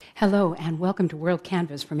Hello, and welcome to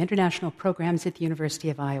WorldCanvass from International Programs at the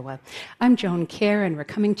University of Iowa. I'm Joan Kerr, and we're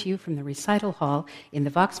coming to you from the Recital Hall in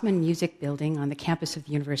the Voxman Music Building on the campus of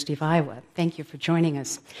the University of Iowa. Thank you for joining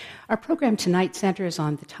us. Our program tonight centers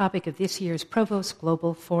on the topic of this year's Provost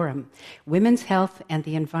Global Forum, Women's Health and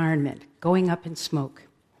the Environment, Going Up in Smoke.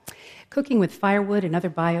 Cooking with firewood and other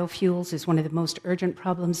biofuels is one of the most urgent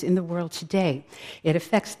problems in the world today. It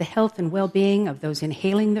affects the health and well-being of those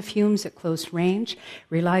inhaling the fumes at close range,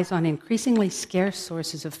 relies on increasingly scarce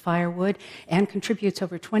sources of firewood, and contributes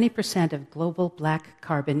over 20% of global black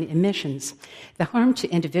carbon emissions. The harm to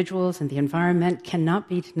individuals and the environment cannot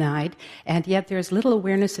be denied, and yet there is little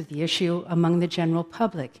awareness of the issue among the general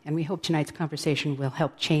public, and we hope tonight's conversation will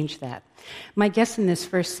help change that. My guests in this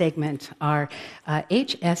first segment are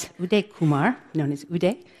H.S. Uday Kumar, known as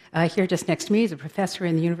Uday. Here just next to me is a professor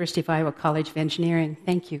in the University of Iowa College of Engineering.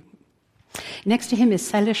 Thank you. Next to him is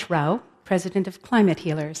Sailesh Rao, president of Climate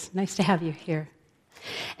Healers. Nice to have you here.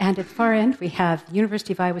 And at the far end, we have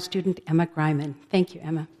University of Iowa student Emma Greiman. Thank you,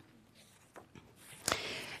 Emma.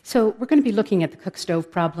 So we're going to be looking at the cook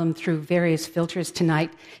stove problem through various filters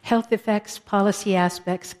tonight: health effects, policy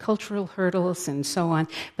aspects, cultural hurdles, and so on.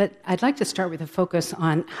 But I'd like to start with a focus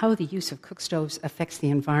on how the use of cook stoves affects the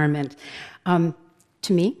environment.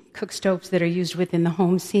 To me, cook stoves that are used within the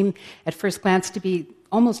home seem, at first glance, to be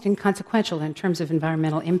almost inconsequential in terms of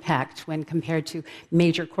environmental impact when compared to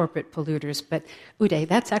major corporate polluters. But Uday,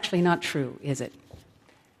 that's actually not true, is it?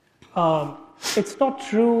 It's not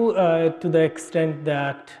true to the extent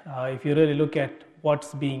that if you really look at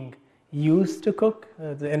what's being used to cook,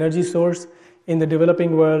 the energy source in the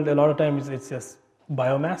developing world, a lot of times it's just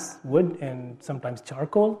biomass, wood, and sometimes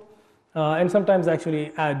charcoal, and sometimes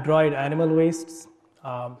actually dried animal wastes.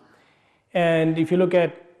 And if you look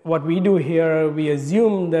at what we do here, we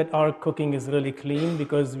assume that our cooking is really clean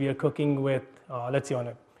because we are cooking with, let's say, on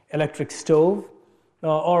an electric stove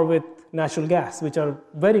or with natural gas, which are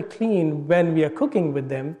very clean when we are cooking with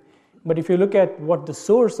them. But if you look at what the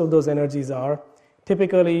source of those energies are,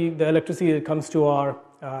 typically the electricity that comes to our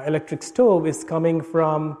electric stove is coming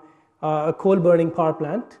from a coal-burning power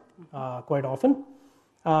plant, quite often,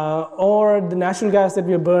 or the natural gas that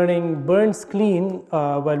we are burning burns clean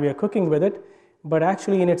while we are cooking with it, but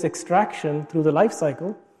actually in its extraction through the life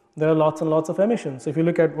cycle, there are lots and lots of emissions. So if you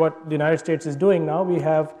look at what the United States is doing now, we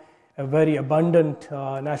have a very abundant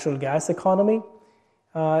natural gas economy,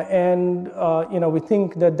 and we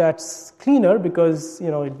think that that's cleaner because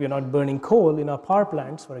we're not burning coal in our power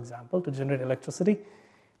plants, for example, to generate electricity.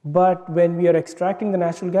 But when we are extracting the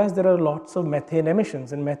natural gas, there are lots of methane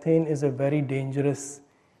emissions, and methane is a very dangerous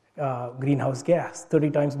greenhouse gas, 30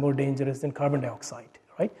 times more dangerous than carbon dioxide,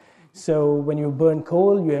 right? So when you burn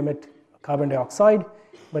coal, you emit carbon dioxide,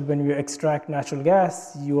 but when you extract natural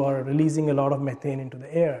gas, you are releasing a lot of methane into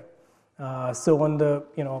the air. So on the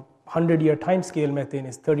 100-year time scale, methane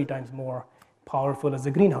is 30 times more powerful as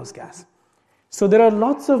a greenhouse gas. So there are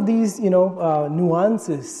lots of these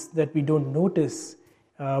nuances that we don't notice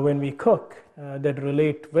when we cook that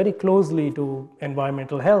relate very closely to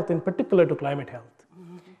environmental health, in particular to climate health.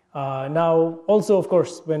 Now, also, of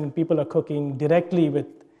course, when people are cooking directly with,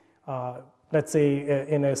 let's say,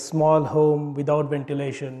 in a small home without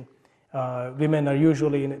ventilation, women are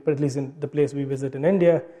usually, at least in the place we visit in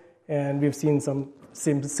India, and we've seen some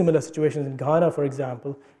similar situations in Ghana, for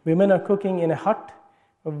example. Women are cooking in a hut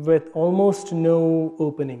with almost no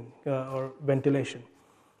opening or ventilation.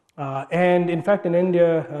 And in fact, in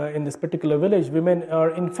India, in this particular village, women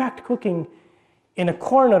are in fact cooking in a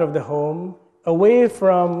corner of the home, away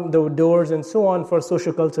from the doors and so on, for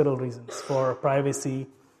sociocultural reasons, for privacy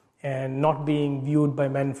and not being viewed by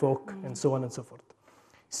menfolk and so on and so forth.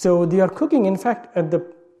 So they are cooking, in fact, at the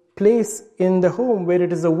place in the home where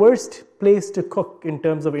it is the worst place to cook in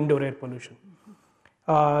terms of indoor air pollution.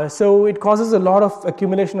 So it causes a lot of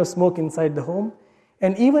accumulation of smoke inside the home.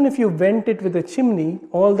 And even if you vent it with a chimney,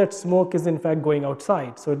 all that smoke is in fact going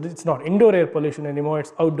outside. So it's not indoor air pollution anymore,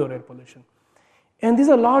 it's outdoor air pollution. And these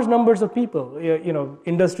are large numbers of people.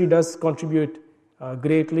 Industry does contribute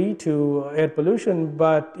greatly to air pollution,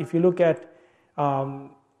 but if you look at,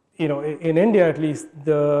 in India at least,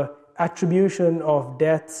 the attribution of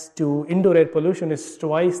deaths to indoor air pollution is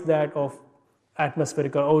twice that of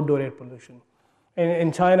atmospheric or outdoor air pollution.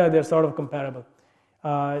 In China, they're sort of comparable.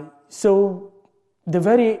 So the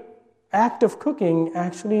very act of cooking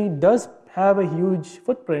actually does have a huge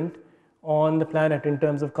footprint on the planet in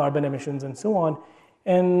terms of carbon emissions and so on.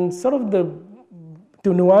 And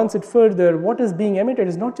to nuance it further, what is being emitted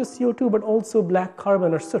is not just CO2, but also black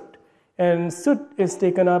carbon or soot. And soot is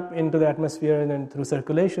taken up into the atmosphere and then through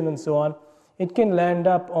circulation and so on. It can land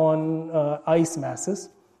up on ice masses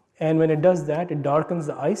And when it does that, it darkens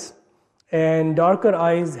the ice. And darker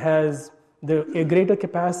ice has a greater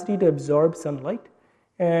capacity to absorb sunlight.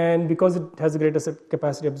 And because it has a greater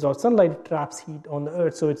capacity to absorb sunlight, it traps heat on the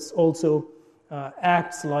Earth. So it's also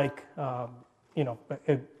acts like a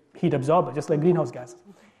heat absorber, just like greenhouse gases.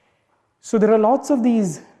 So there are lots of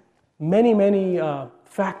these many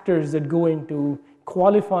factors that go into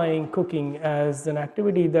qualifying cooking as an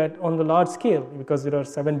activity that on the large scale, because there are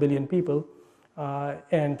 7 billion people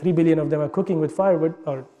and 3 billion of them are cooking with firewood,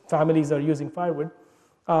 or families are using firewood,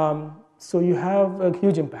 so you have a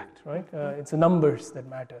huge impact, right? It's the numbers that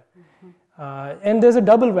matter. And there's a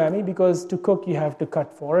double whammy, because to cook you have to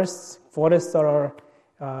cut forests. Forests are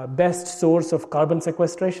our best source of carbon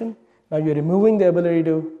sequestration. Now you're removing the ability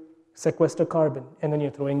to sequester carbon, and then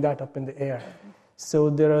you're throwing that up in the air. So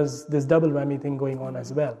there is this double whammy thing going on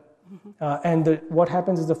as well. And what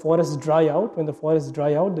happens is the forests dry out. When the forests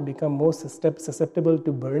dry out, they become more susceptible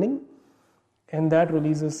to burning, and that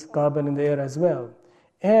releases carbon in the air as well.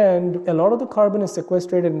 And a lot of the carbon is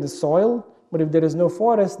sequestrated in the soil, but if there is no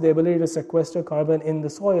forest, the ability to sequester carbon in the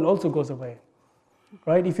soil also goes away.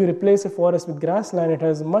 Right? If you replace a forest with grassland, it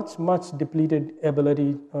has much depleted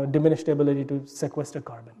ability, diminished ability to sequester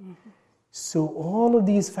carbon. So all of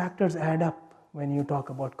these factors add up when you talk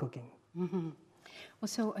about cooking. Well,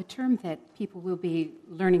 so a term that people will be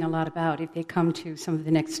learning a lot about if they come to some of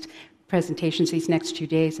the next presentations these next 2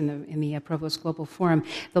 days in the Provost Global Forum,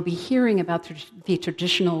 they'll be hearing about the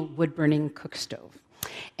traditional wood-burning cook stove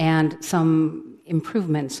and some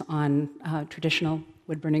improvements on traditional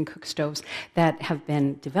wood-burning cook stoves that have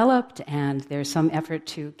been developed, and there's some effort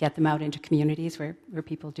to get them out into communities where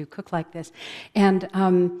people do cook like this. And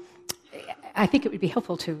I think it would be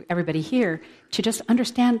helpful to everybody here to just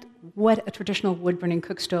understand what a traditional wood-burning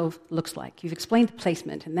cook stove looks like. You've explained the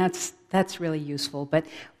placement, and that's really useful, but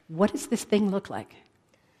what does this thing look like?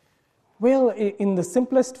 Well, in the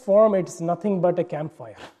simplest form, it's nothing but a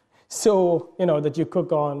campfire. So, that you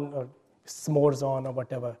cook on, or s'mores on, or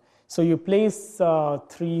whatever. So you place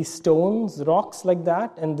 3 stones, rocks like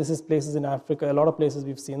that, and this is places in Africa, a lot of places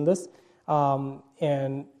we've seen this.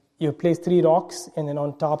 And you place 3 rocks, and then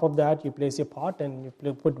on top of that, you place your pot, and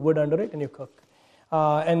you put wood under it, and you cook.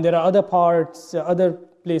 And there are other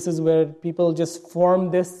places where people just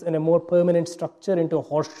form this in a more permanent structure into a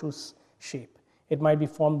horseshoe shape. It might be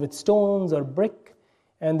formed with stones or brick,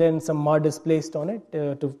 and then some mud is placed on it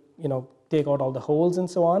to take out all the holes and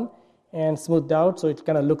so on, and smoothed out so it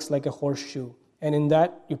kind of looks like a horseshoe. And in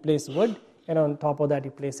that, you place wood, and on top of that,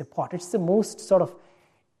 you place a pot. It's the most sort of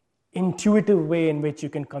intuitive way in which you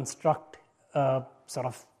can construct a sort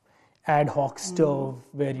of ad hoc stove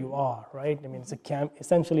where you are, right? I mean, it's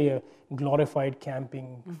essentially a glorified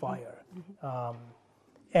camping fire.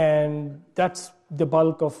 And that's the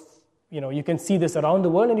bulk of, you can see this around the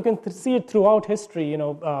world, and you can see it throughout history.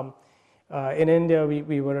 In India,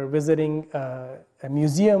 we were visiting a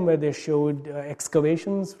museum where they showed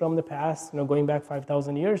excavations from the past, going back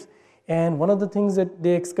 5,000 years. And one of the things that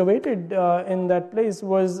they excavated in that place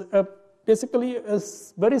was basically a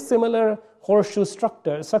very similar horseshoe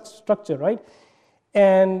structure, right?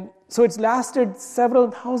 And so it's lasted several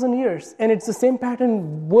thousand years, and it's the same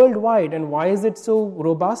pattern worldwide. And why is it so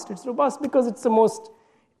robust? It's robust because it's the most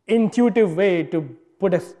intuitive way to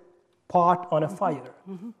put a pot on a fire.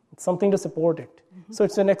 It's something to support it. So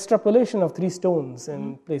it's an extrapolation of 3 stones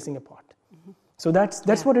and placing a pot. So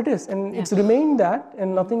that's what it is, and it's remained that,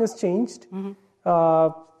 and nothing has changed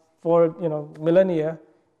for millennia.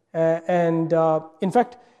 And in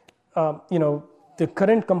fact, the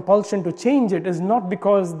current compulsion to change it is not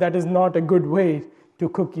because that is not a good way to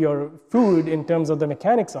cook your food in terms of the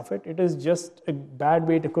mechanics of it. It is just a bad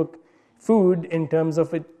way to cook food in terms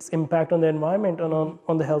of its impact on the environment and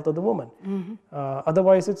on the health of the woman.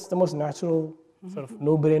 Otherwise, it's the most natural sort of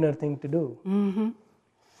no-brainer thing to do.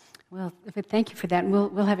 Well, thank you for that. And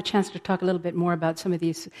we'll have a chance to talk a little bit more about some of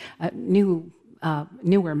these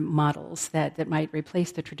newer models that might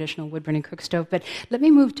replace the traditional wood-burning cook stove. But let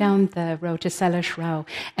me move down the row to Sailesh Rao.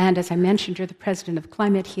 And as I mentioned, you're the president of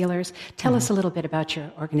Climate Healers. Tell us a little bit about your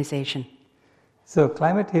organization. So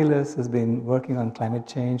Climate Healers has been working on climate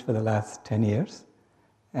change for the last 10 years.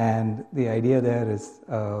 And the idea there is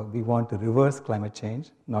we want to reverse climate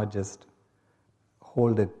change, not just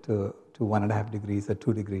hold it to 1.5 degrees or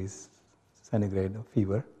 2 degrees centigrade of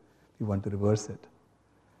fever. We want to reverse it.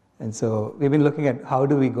 And so we've been looking at how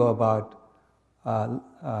do we go about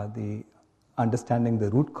the understanding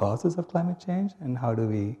the root causes of climate change, and how do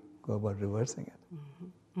we go about reversing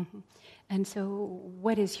it. And so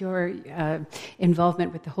what is your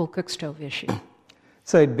involvement with the whole cook stove issue?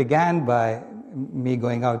 So it began by me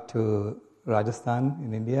going out to Rajasthan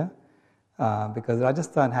in India, because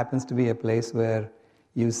Rajasthan happens to be a place where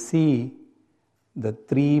you see the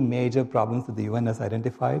three major problems that the UN has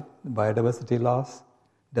identified: biodiversity loss,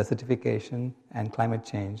 desertification, and climate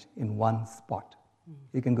change in one spot.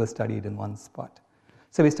 You can go study it in one spot.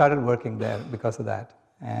 So we started working there because of that.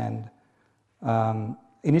 And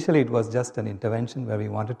initially it was just an intervention where we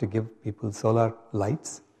wanted to give people solar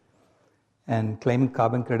lights and claim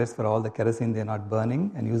carbon credits for all the kerosene they're not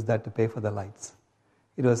burning and use that to pay for the lights.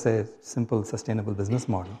 It was a simple, sustainable business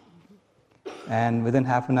model. And within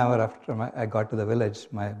half an hour after I got to the village,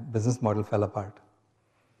 my business model fell apart.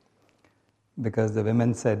 Because the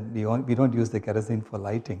women said, we don't use the kerosene for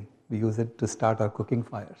lighting, we use it to start our cooking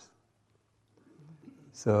fires.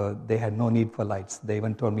 So they had no need for lights. They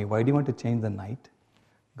even told me, why do you want to change the night?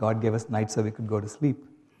 God gave us night so we could go to sleep.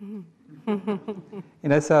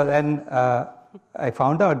 So then I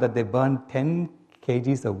found out that they burned 10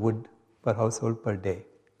 kgs of wood per household per day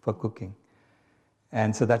for cooking.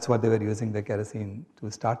 And so that's what they were using the kerosene to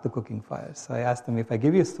start the cooking fires. So I asked them, if I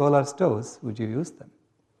give you solar stoves, would you use them?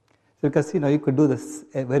 So because you could do this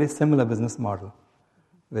a very similar business model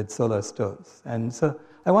with solar stoves. And so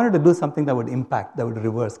I wanted to do something that would impact, that would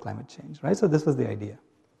reverse climate change, right? So this was the idea.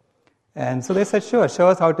 And so they said, sure, show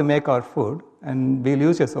us how to make our food and we'll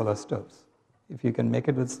use your solar stoves. If you can make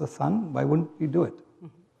it with the sun, why wouldn't you do it?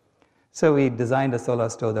 So we designed a solar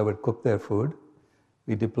stove that would cook their food.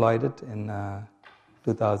 We deployed it in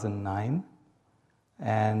 2009,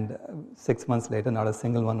 and 6 months later, not a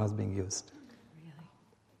single one was being used. Really?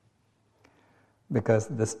 Because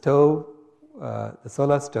the stove, the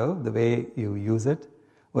solar stove, the way you use it,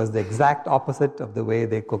 was the exact opposite of the way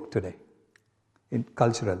they cook today,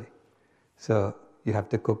 culturally. So you have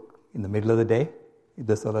to cook in the middle of the day with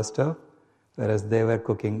the solar stove, whereas they were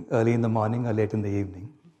cooking early in the morning or late in the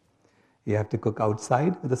evening. You have to cook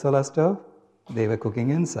outside with the solar stove, they were cooking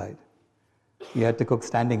inside. You had to cook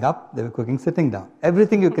standing up, they were cooking sitting down.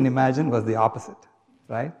 Everything you can imagine was the opposite,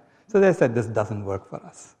 right? So they said, this doesn't work for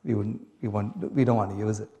us. We don't want to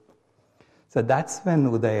use it. So that's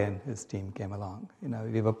when Uday and his team came along.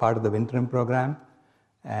 We were part of the Interim program,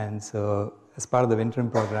 and so as part of the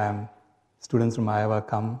Interim program, students from Iowa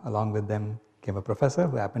come, along with them came a professor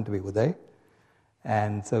who happened to be Uday.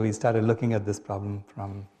 And so we started looking at this problem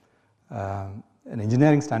from an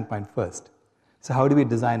engineering standpoint first. So how do we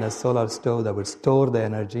design a solar stove that would store the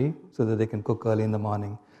energy so that they can cook early in the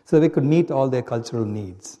morning, so that we could meet all their cultural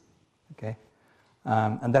needs, okay?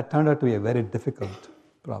 And that turned out to be a very difficult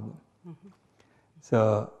problem. Mm-hmm.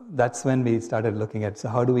 So that's when we started looking at, so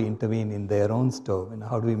how do we intervene in their own stove, and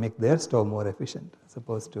how do we make their stove more efficient as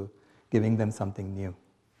opposed to giving them something new.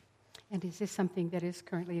 And is this something that is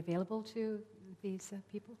currently available to these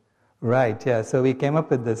people? Right, yeah. So we came up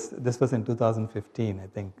with this. This was in 2015, I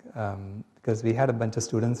think, because we had a bunch of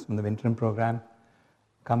students from the Interim program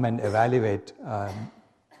come and evaluate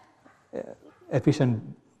efficient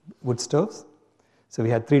wood stoves. So we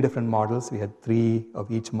had 3 different models. We had 3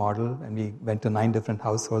 of each model, and we went to 9 different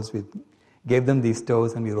households. We gave them these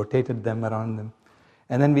stoves, and we rotated them around them.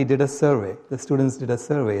 And then we did a survey. The students did a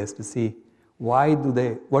survey as to see what do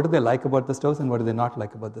they like about the stoves and what do they not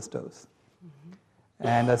like about the stoves. Mm-hmm.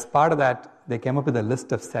 And as part of that, they came up with a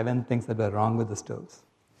list of 7 things that were wrong with the stoves.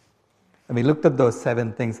 And we looked at those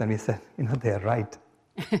 7 things and we said, they're right.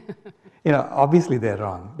 Obviously they're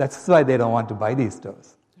wrong. That's why they don't want to buy these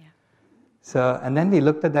stoves. Yeah. So, and then we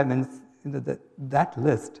looked at them and that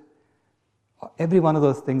list, every one of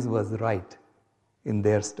those things was right in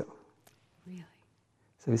their stove. Really?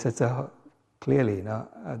 So we said, so clearly,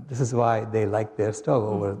 this is why they like their stove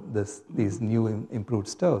over these new improved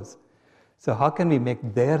stoves. So how can we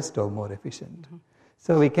make their stove more efficient? Mm-hmm.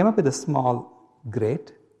 So we came up with a small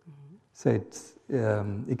grate. Mm-hmm. So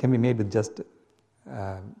it can be made with just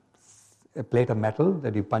a plate of metal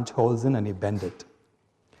that you punch holes in and you bend it.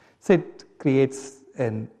 So it creates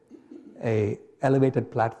an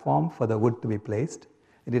elevated platform for the wood to be placed,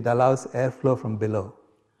 and it allows airflow from below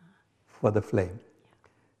for the flame.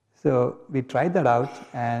 So we tried that out,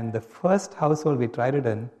 and the first household we tried it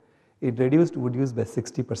in, it reduced wood use by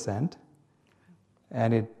 60%,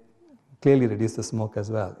 and it clearly reduced the smoke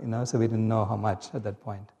as well, so we didn't know how much at that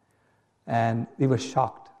point. And we were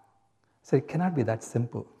shocked. So it cannot be that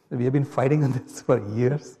simple. We have been fighting on this for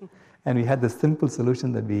years, and we had this simple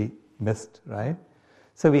solution that we missed, right?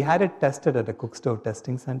 So we had it tested at a cook stove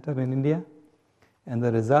testing center in India, and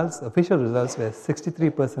the official results were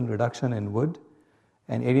 63% reduction in wood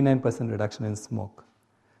and 89% reduction in smoke.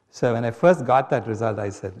 So when I first got that result, I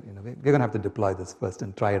said, we're going to have to deploy this first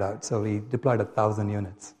and try it out. So we deployed 1,000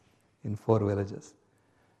 units in 4 villages.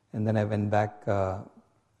 And then I went back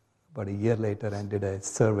about a year later and did a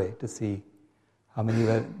survey to see how many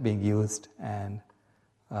were being used and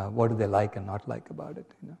what do they like and not like about it.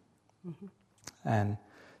 Mm-hmm. And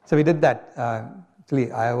so we did that.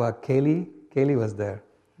 Actually, Iowa, Kaylee was there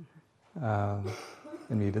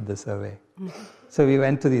when we did the survey. Mm-hmm. So we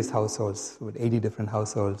went to these households, with 80 different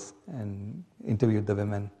households, and interviewed the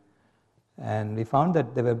women. And we found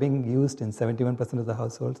that they were being used in 71% of the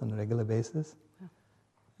households on a regular basis. Yeah.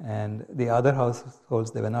 And the other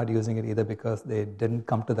households, they were not using it either because they didn't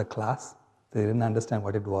come to the class, they didn't understand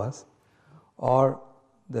what it was, or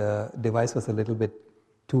the device was a little bit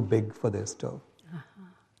too big for their stove. Uh-huh.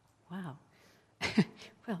 Wow.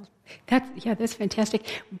 Well, that's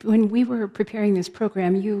fantastic. When we were preparing this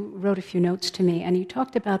program, you wrote a few notes to me, and you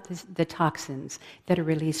talked about the toxins that are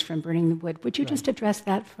released from burning the wood. Would you just address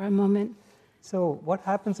that for a moment? So what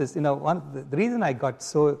happens is, the reason I got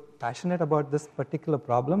so passionate about this particular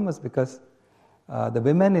problem was because the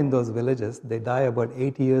women in those villages, they die about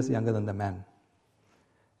 8 years younger than the men,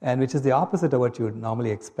 and which is the opposite of what you would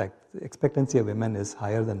normally expect. The expectancy of women is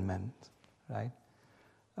higher than men, right?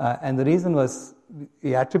 And the reason was,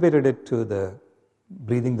 we attributed it to the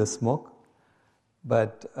breathing the smoke,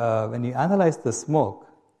 but when you analyze the smoke,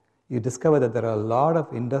 you discover that there are a lot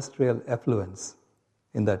of industrial effluents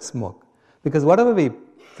in that smoke. Because whatever we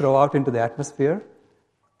throw out into the atmosphere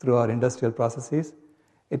through our industrial processes,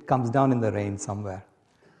 it comes down in the rain somewhere,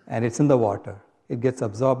 and it's in the water. It gets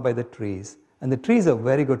absorbed by the trees, and the trees are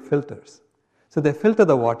very good filters. So they filter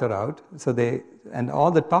the water out, and all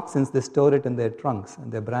the toxins, they store it in their trunks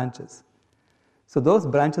and their branches. So those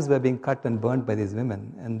branches were being cut and burned by these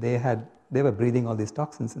women, and they were breathing all these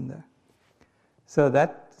toxins in there. So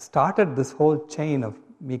that started this whole chain of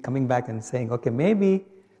me coming back and saying, okay, maybe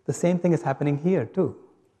the same thing is happening here too,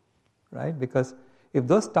 right? Because if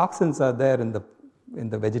those toxins are there in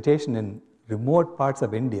the vegetation in remote parts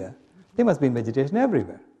of India, they must be in vegetation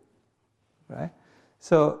everywhere, right?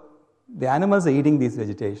 So the animals are eating these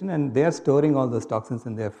vegetation, and they are storing all those toxins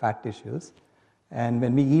in their fat tissues. And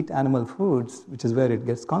when we eat animal foods, which is where it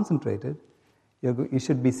gets concentrated, you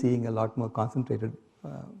should be seeing a lot more concentrated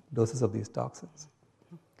doses of these toxins.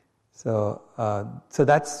 So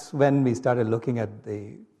that's when we started looking at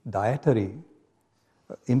the dietary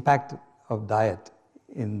impact of diet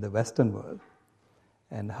in the Western world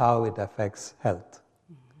and how it affects health.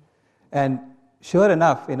 Mm-hmm. And sure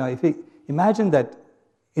enough, if we imagine that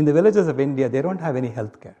in the villages of India, they don't have any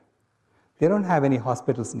health care. They don't have any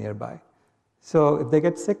hospitals nearby. So if they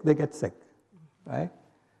get sick, they get sick, right?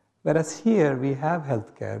 Whereas here, we have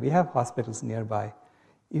health care, we have hospitals nearby.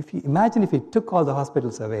 Imagine if you took all the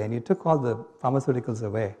hospitals away and you took all the pharmaceuticals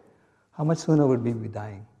away, how much sooner would we be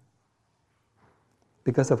dying?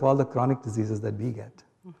 Because of all the chronic diseases that we get,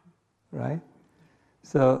 mm-hmm. right?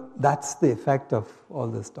 So that's the effect of all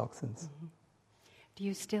those toxins. Mm-hmm. Do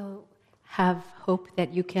you still have hope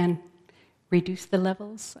that you can reduce the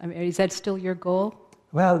levels? I mean, is that still your goal?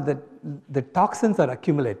 Well, the toxins are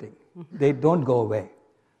accumulating. Mm-hmm. They don't go away.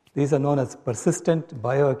 These are known as persistent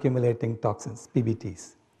bioaccumulating toxins,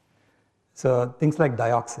 PBTs. So things like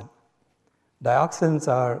dioxin. Dioxins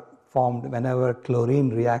are formed whenever chlorine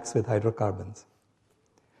reacts with hydrocarbons.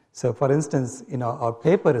 So for instance, our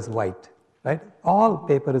paper is white, right? All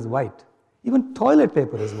paper is white. Even toilet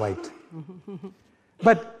paper is white.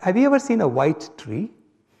 But have you ever seen a white tree?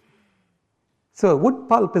 So wood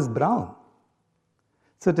pulp is brown.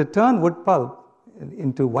 So to turn wood pulp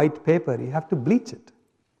into white paper, you have to bleach it.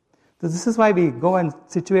 So this is why we go and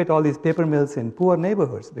situate all these paper mills in poor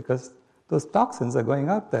neighborhoods, because those toxins are going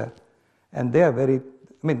out there. And they are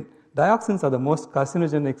dioxins are the most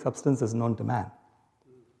carcinogenic substances known to man.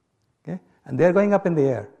 Okay? And they're going up in the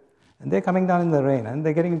air. And they're coming down in the rain, and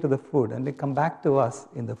they're getting into the food, and they come back to us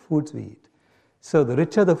in the foods we eat. So the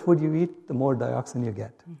richer the food you eat, the more dioxin you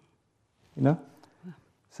get.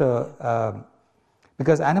 So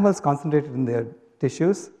because animals concentrated in their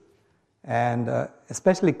tissues, and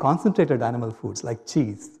especially concentrated animal foods like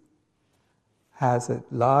cheese has a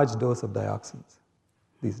large dose of dioxins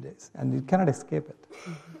these days, and you cannot escape it.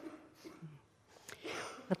 Mm-hmm.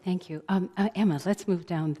 Well, thank you. Emma, let's move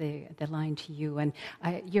down the line to you. And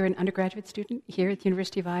you're an undergraduate student here at the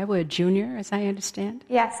University of Iowa, a junior, as I understand?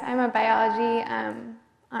 Yes, I'm a biology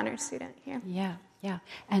honors student here. Yeah.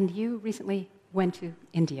 And you recently went to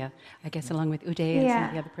India, I guess, along with Uday and some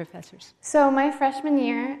of the other professors. So my freshman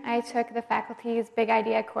year, I took the faculty's big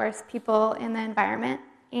idea course, People in the Environment,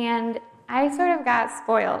 and I sort of got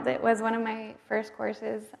spoiled. It was one of my first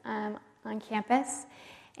courses on campus,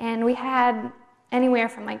 and we had anywhere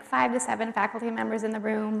from 5 to 7 faculty members in the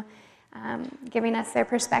room giving us their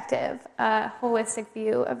perspective, a holistic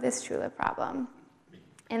view of this Chula problem.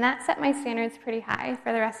 And that set my standards pretty high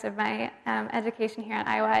for the rest of my education here at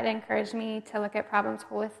Iowa. It encouraged me to look at problems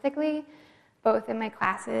holistically, both in my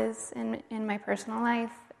classes and in my personal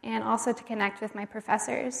life, and also to connect with my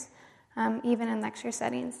professors, even in lecture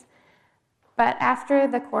settings. But after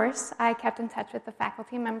the course, I kept in touch with the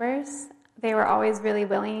faculty members. They were always really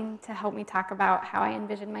willing to help me talk about how I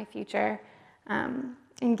envisioned my future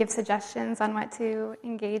and give suggestions on what to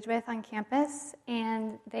engage with on campus.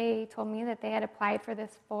 And they told me that they had applied for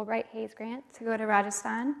this Fulbright Hayes grant to go to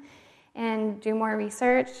Rajasthan and do more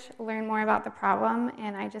research, learn more about the problem.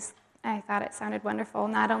 And I thought it sounded wonderful,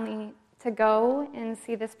 not only to go and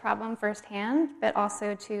see this problem firsthand, but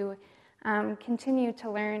also to continue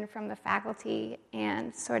to learn from the faculty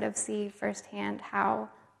and sort of see firsthand how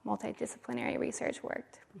multidisciplinary research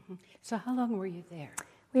worked. Mm-hmm. So how long were you there?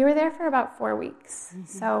 We were there for about 4 weeks,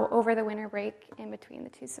 so over the winter break in between the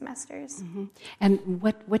 2 semesters. Mm-hmm. And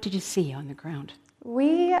what did you see on the ground?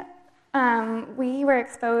 We were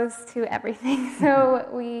exposed to everything. So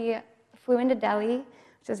we flew into Delhi,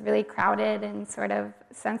 which is really crowded and sort of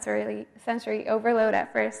sensory overload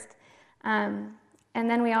at first. And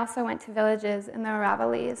then we also went to villages in the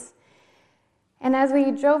Aravallis. And as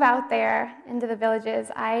we drove out there into the villages,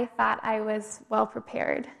 I thought I was well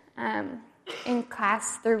prepared. In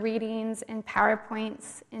class, through readings and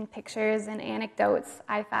PowerPoints and pictures and anecdotes,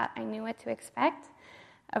 I thought I knew what to expect.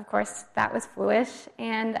 Of course, that was foolish.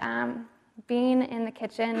 And being in the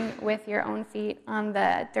kitchen with your own feet on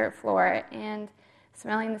the dirt floor and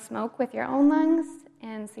smelling the smoke with your own lungs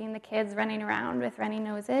and seeing the kids running around with runny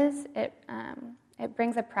noses, it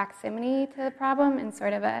brings a proximity to the problem and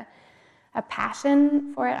sort of a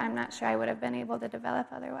passion for it I'm not sure I would have been able to develop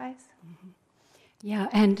otherwise. Mm-hmm. Yeah,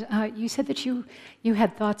 and you said that you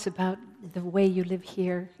had thoughts about the way you live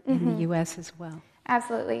here in the U.S. as well.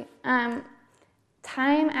 Absolutely.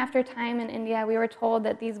 Time after time in India, we were told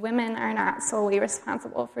that these women are not solely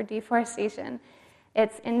responsible for deforestation.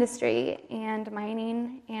 It's industry and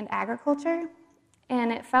mining and agriculture.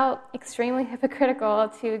 And it felt extremely hypocritical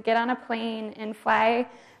to get on a plane and fly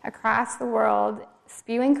across the world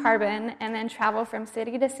spewing carbon and then travel from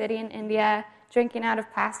city to city in India drinking out of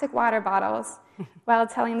plastic water bottles while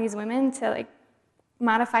telling these women to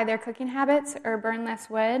modify their cooking habits or burn less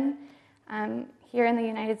wood. Here in the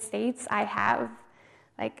United States, I have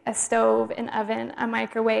a stove, an oven, a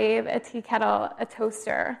microwave, a tea kettle, a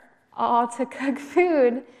toaster, all to cook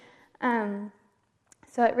food.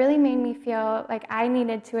 So it really made me feel like I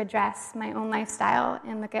needed to address my own lifestyle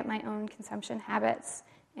and look at my own consumption habits.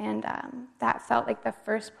 And that felt like the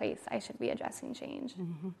first place I should be addressing change.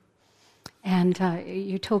 Mm-hmm. And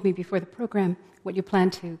you told me before the program what you plan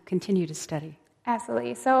to continue to study.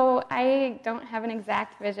 Absolutely. So I don't have an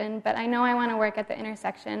exact vision, but I know I want to work at the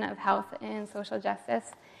intersection of health and social justice.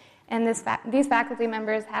 And these faculty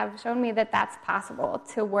members have shown me that that's possible,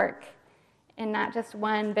 to work in not just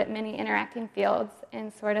one, but many interacting fields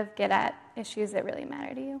and sort of get at issues that really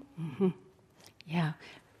matter to you. Mm-hmm. Yeah.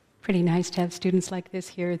 Pretty nice to have students like this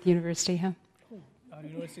here at the university, huh? Our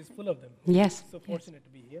university is full of them. Yes. So fortunate to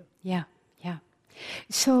be here. Yeah.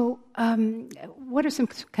 So what are some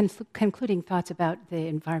concluding thoughts about the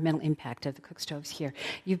environmental impact of the cook stoves here?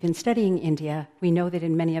 You've been studying India. We know that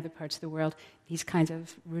in many other parts of the world, these kinds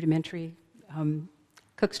of rudimentary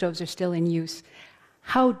cook stoves are still in use.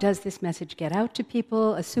 How does this message get out to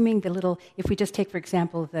people, assuming if we just take, for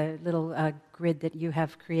example, the little grid that you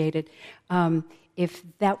have created, if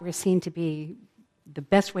that were seen to be the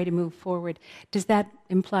best way to move forward, does that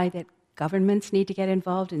imply that governments need to get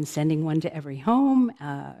involved in sending one to every home?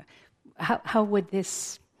 How could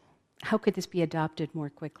this be adopted more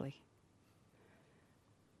quickly?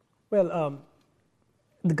 Well,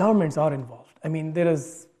 the governments are involved. I mean, there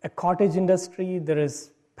is a cottage industry, there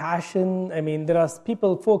is passion. I mean, there are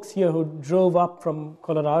folks here who drove up from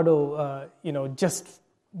Colorado, just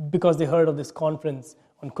because they heard of this conference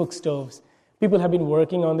on cook stoves. People have been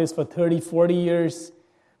working on this for 30, 40 years.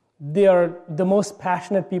 They are the most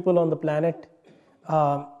passionate people on the planet.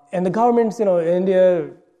 And the governments,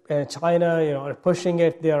 India and China, are pushing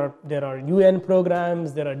it. There are UN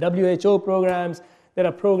programs, there are WHO programs, there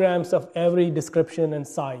are programs of every description and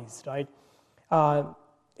size, right?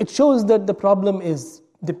 It shows that the problem is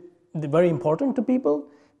very important to people,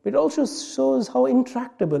 but it also shows how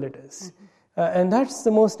intractable it is. And that's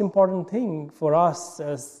the most important thing for us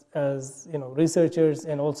as researchers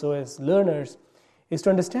and also as learners, is to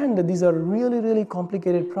understand that these are really, really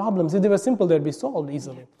complicated problems. If they were simple, they'd be solved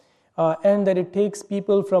easily. And that it takes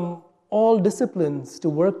people from all disciplines to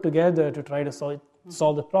work together to try to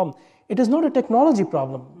solve the problem. It is not a technology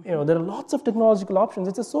problem. There are lots of technological options.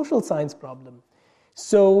 It's a social science problem.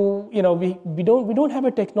 So, we don't have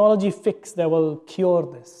a technology fix that will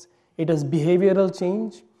cure this. It is behavioral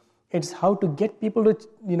change. It's how to get people to,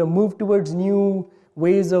 move towards new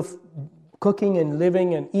ways of cooking and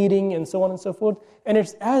living and eating and so on and so forth. And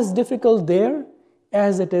it's as difficult there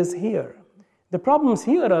as it is here. The problems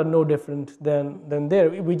here are no different than there.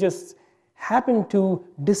 We just happen to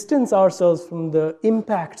distance ourselves from the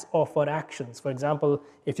impacts of our actions. For example,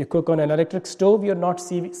 if you cook on an electric stove, you're not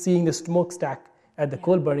seeing the smokestack at the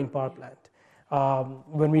coal-burning power plant.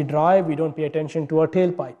 When we drive, we don't pay attention to our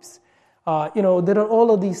tailpipes. There are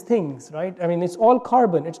all of these things, right? I mean, it's all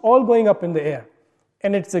carbon. It's all going up in the air.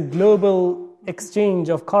 And it's a global exchange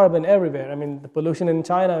of carbon everywhere. I mean, the pollution in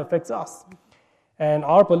China affects us. And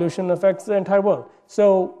our pollution affects the entire world.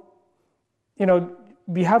 So,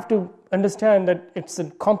 we have to understand that it's a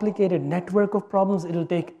complicated network of problems. It'll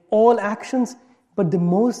take all actions, but the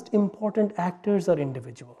most important actors are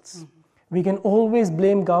individuals. Mm-hmm. We can always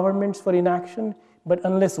blame governments for inaction, but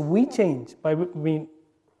unless we change,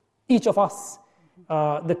 each of us,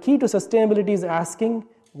 the key to sustainability is asking,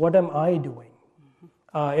 what am I doing?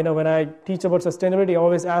 When I teach about sustainability, I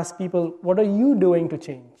always ask people, what are you doing to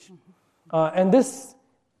change? And this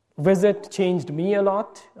visit changed me a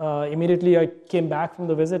lot. Immediately I came back from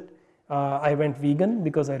the visit, I went vegan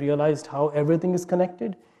because I realized how everything is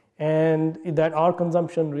connected and that our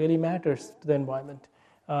consumption really matters to the environment.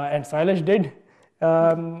 And Sailesh did.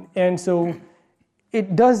 And so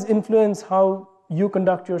it does influence how you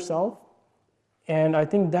conduct yourself. And I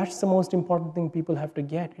think that's the most important thing people have to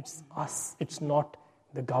get. It's us. It's not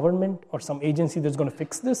the government or some agency that's going to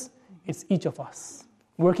fix this. It's each of us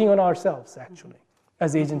working on ourselves, actually,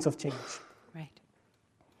 as agents of change.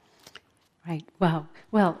 Right. Wow.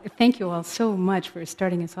 Well, thank you all so much for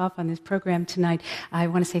starting us off on this program tonight. I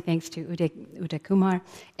want to say thanks to Uday Kumar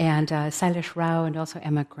and Sailesh Rao and also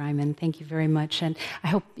Emma Greiman. Thank you very much. And I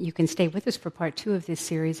hope you can stay with us for part 2 of this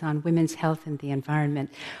series on women's health and the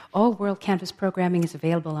environment. All WorldCanvass programming is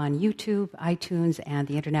available on YouTube, iTunes, and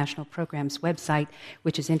the International Programs website,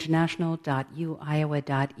 which is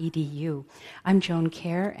international.uiowa.edu. I'm Joan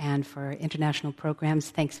Kerr, and for International Programs,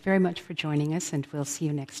 thanks very much for joining us, and we'll see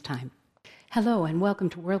you next time. Hello and welcome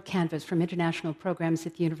to WorldCanvass from International Programs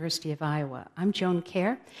at the University of Iowa. I'm Joan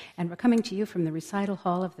Kerr, and we're coming to you from the recital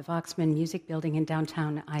hall of the Voxman Music Building in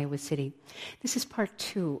downtown Iowa City. This is part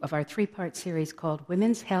 2 of our 3-part series called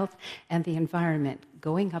Women's Health and the Environment,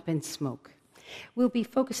 Going Up in Smoke. We'll be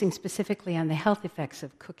focusing specifically on the health effects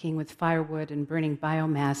of cooking with firewood and burning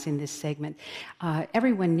biomass in this segment.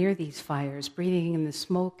 Everyone near these fires, breathing in the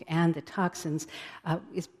smoke and the toxins,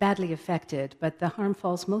 is badly affected, but the harm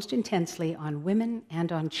falls most intensely on women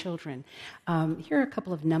and on children. Here are a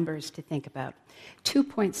couple of numbers to think about.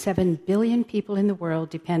 2.7 billion people in the world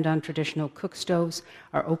depend on traditional cook stoves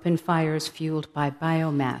or open fires fueled by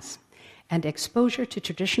biomass. And exposure to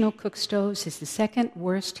traditional cook stoves is the second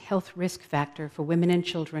worst health risk factor for women and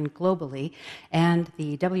children globally, and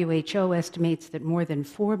the WHO estimates that more than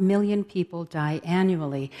 4 million people die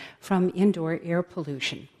annually from indoor air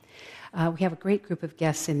pollution. We have a great group of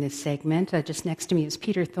guests in this segment. Just next to me is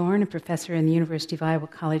Peter Thorne, a professor in the University of Iowa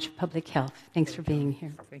College of Public Health. Thanks for being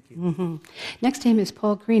here. Thank you. Mm-hmm. Next to him is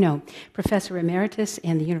Paul Greeno, professor emeritus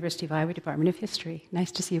in the University of Iowa Department of History.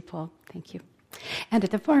 Nice to see you, Paul. Thank you. And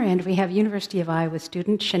at the far end, we have University of Iowa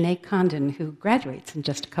student Sinead Condon, who graduates in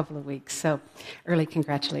just a couple of weeks. So early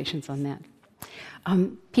congratulations on that.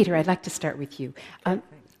 Peter, I'd like to start with you.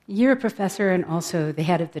 You're a professor and also the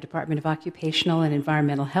head of the Department of Occupational and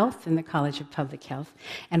Environmental Health in the College of Public Health.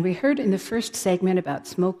 And we heard in the first segment about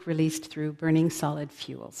smoke released through burning solid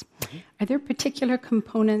fuels. Mm-hmm. Are there particular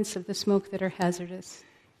components of the smoke that are hazardous?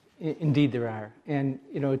 Indeed there are. And,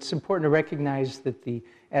 it's important to recognize that the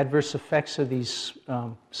adverse effects of these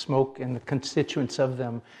smoke and the constituents of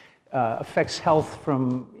them affects health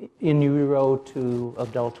from in utero to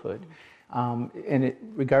adulthood.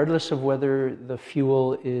 Regardless of whether the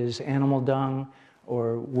fuel is animal dung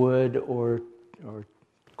or wood or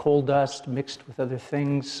coal dust mixed with other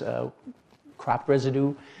things, crop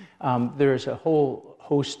residue, there's a whole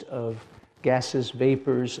host of gases,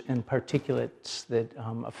 vapors, and particulates that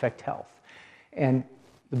affect health. And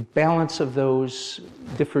the balance of those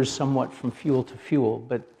differs somewhat from fuel to fuel,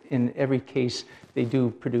 but in every case, they do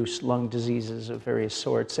produce lung diseases of various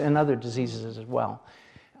sorts and other diseases as well.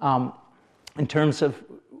 In terms of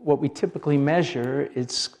what we typically measure,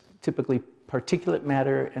 it's typically particulate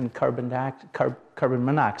matter and carbon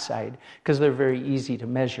monoxide, because they're very easy to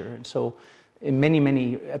measure. And so many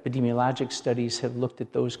epidemiologic studies have looked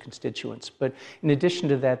at those constituents. But in addition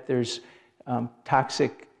to that, there's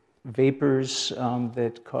toxic vapors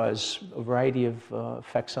that cause a variety of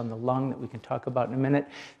effects on the lung that we can talk about in a minute.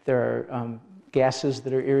 There are gases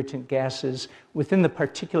that are irritant gases. Within the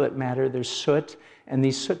particulate matter, there's soot, and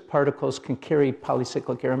these soot particles can carry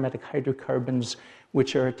polycyclic aromatic hydrocarbons,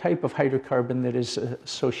 which are a type of hydrocarbon that is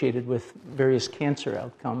associated with various cancer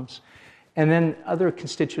outcomes. And then other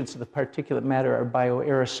constituents of the particulate matter are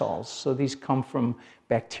bioaerosols. So these come from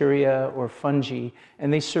bacteria or fungi,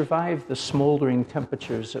 and they survive the smoldering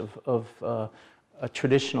temperatures of a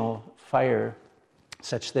traditional fire,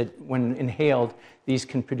 such that when inhaled, these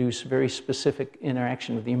can produce very specific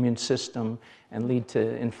interaction with the immune system and lead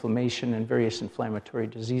to inflammation and various inflammatory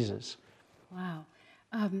diseases. Wow.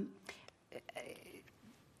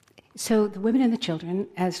 So the women and the children,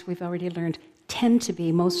 as we've already learned, tend to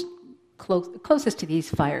be most closest to these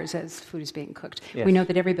fires as food is being cooked. Yes. We know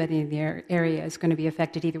that everybody in the area is going to be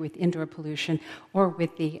affected either with indoor pollution or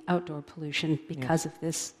with the outdoor pollution because of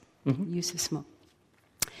this use of smoke.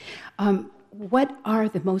 What are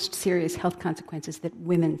the most serious health consequences that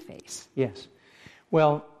women face? Yes.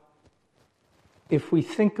 Well, if we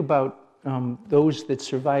think about those that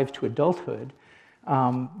survive to adulthood,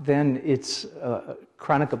 then it's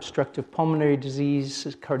chronic obstructive pulmonary disease,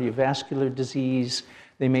 cardiovascular disease.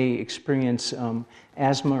 They may experience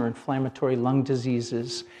asthma or inflammatory lung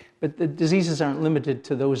diseases. But the diseases aren't limited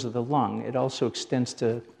to those of the lung. It also extends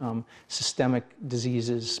to systemic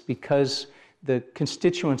diseases because the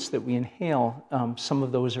constituents that we inhale, some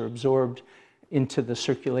of those are absorbed into the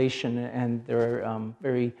circulation, and there are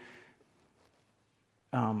very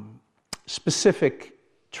specific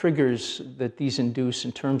triggers that these induce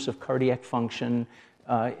in terms of cardiac function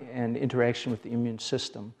and interaction with the immune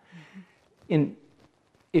system.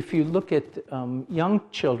 If you look at young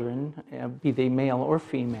children, be they male or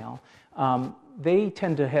female, they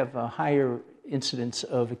tend to have a higher incidence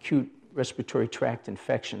of acute respiratory tract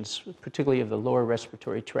infections, particularly of the lower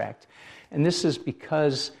respiratory tract. And this is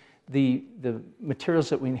because the materials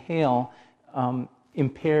that we inhale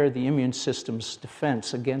impair the immune system's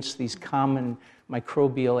defense against these common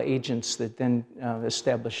microbial agents that then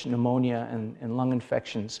establish pneumonia and lung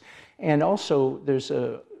infections. And also, there's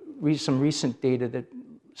some recent data that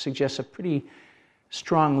suggests a pretty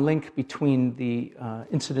strong link between the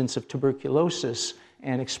incidence of tuberculosis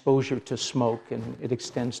and exposure to smoke, and it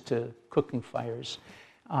extends to cooking fires.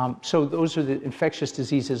 So those are the infectious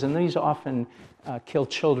diseases, and these often kill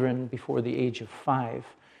children before the age of 5.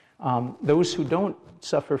 Those who don't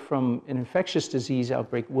suffer from an infectious disease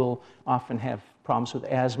outbreak will often have problems with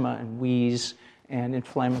asthma and wheeze and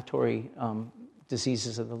inflammatory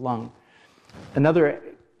diseases of the lung. Another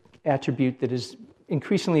attribute that is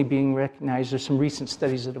increasingly being recognized, there's some recent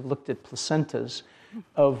studies that have looked at placentas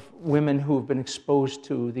of women who have been exposed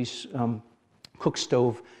to these cook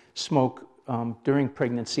stove smoke during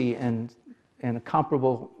pregnancy, and a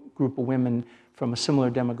comparable group of women from a similar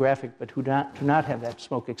demographic but who do not have that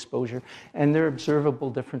smoke exposure, and there are observable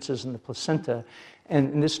differences in the placenta,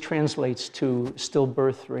 and this translates to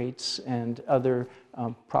stillbirth rates and other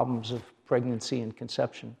problems of pregnancy and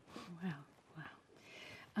conception.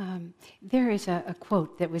 There is a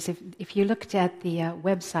quote that was, if you looked at the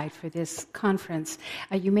website for this conference,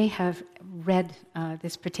 you may have read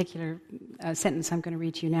this particular sentence I'm going to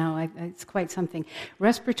read to you now. It's quite something.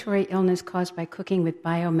 Respiratory illness caused by cooking with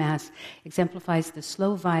biomass exemplifies the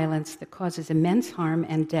slow violence that causes immense harm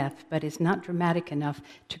and death, but is not dramatic enough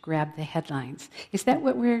to grab the headlines. Is that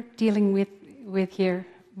what we're dealing with here?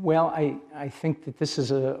 Well, I think that this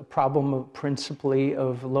is a problem principally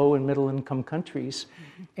of low and middle income countries,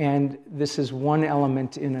 and this is one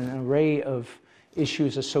element in an array of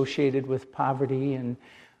issues associated with poverty, and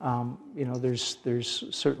there's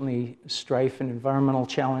certainly strife and environmental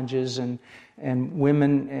challenges, and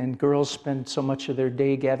women and girls spend so much of their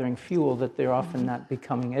day gathering fuel that they're often not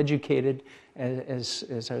becoming educated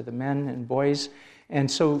as are the men and boys, and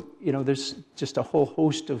so there's just a whole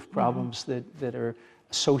host of problems that are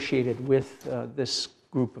associated with this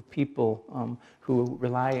group of people who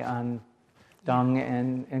rely on dung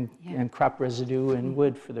and crop residue and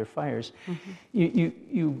wood for their fires.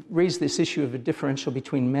 You raise this issue of a differential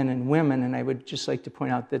between men and women, and I would just like to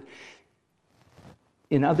point out that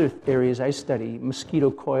in other areas I study,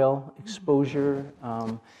 mosquito coil exposure,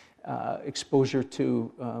 exposure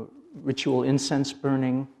to ritual incense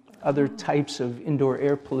burning, other types of indoor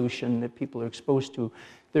air pollution that people are exposed to,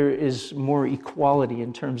 there is more equality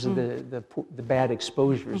in terms of the bad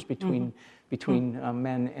exposures between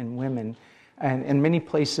men and women. And in many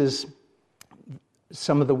places,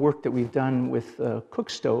 some of the work that we've done with cook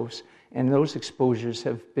stoves and those exposures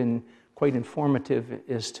have been quite informative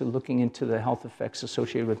as to looking into the health effects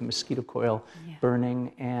associated with mosquito coil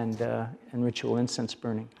burning and ritual incense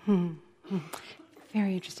burning.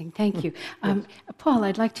 Very interesting. Thank you. Paul,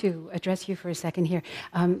 I'd like to address you for a second here.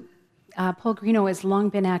 Paul Greeno has long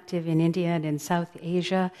been active in India and in South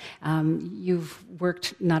Asia. You've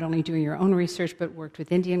worked not only doing your own research, but worked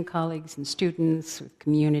with Indian colleagues and students, with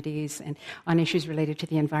communities, and on issues related to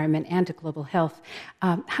the environment and to global health.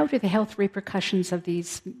 How do the health repercussions of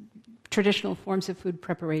these traditional forms of food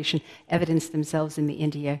preparation evidence themselves in the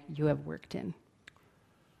India you have worked in?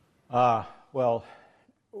 Well,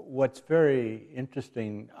 what's very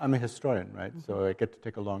interesting, I'm a historian, right? So I get to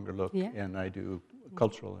take a longer look, and I do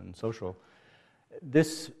cultural and social.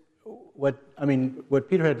 What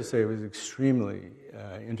Peter had to say was extremely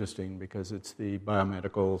interesting because it's the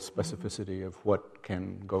biomedical specificity of what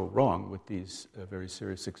can go wrong with these very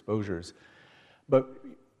serious exposures. But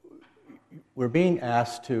we're being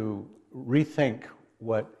asked to rethink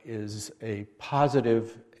what is a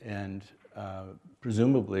positive and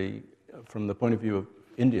presumably, from the point of view of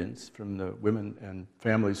Indians, from the women and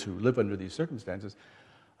families who live under these circumstances,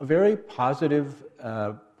 a very positive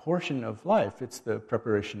portion of life. It's the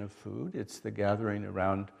preparation of food. It's the gathering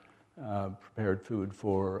around prepared food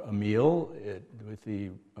for a meal with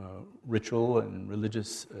the ritual and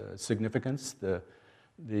religious significance, the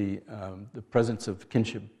presence of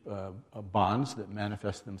kinship bonds that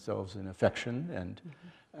manifest themselves in affection. And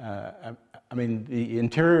the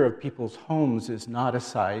interior of people's homes is not a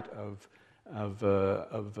site of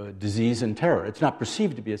disease and terror. It's not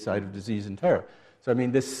perceived to be a site of disease and terror. So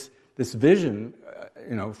this vision,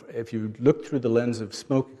 if you look through the lens of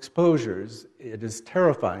smoke exposures, it is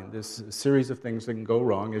terrifying. This series of things that can go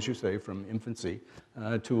wrong, as you say, from infancy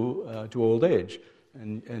to old age.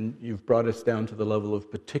 And you've brought us down to the level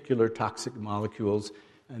of particular toxic molecules.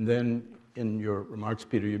 And then in your remarks,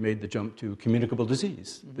 Peter, you made the jump to communicable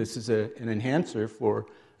disease. This is an enhancer for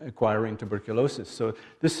acquiring tuberculosis. So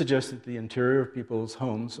this suggests that the interior of people's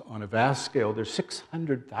homes on a vast scale, there's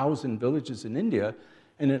 600,000 villages in India,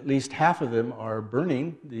 and at least half of them are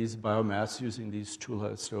burning these biomass using these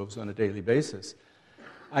chulha stoves on a daily basis.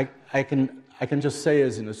 I can just say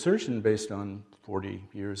as an assertion based on 40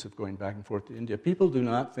 years of going back and forth to India, people do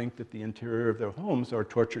not think that the interior of their homes are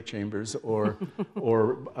torture chambers or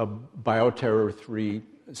bioterror-free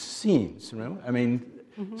scenes.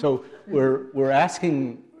 So we're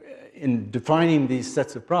asking, in defining these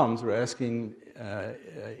sets of problems, we're asking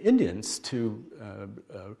Indians to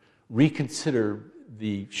reconsider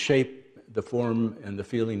the shape, the form, and the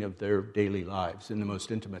feeling of their daily lives in the most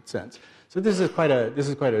intimate sense. So this is quite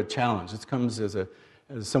a challenge. This comes as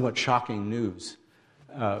somewhat shocking news.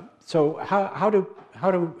 So how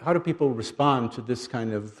do people respond to this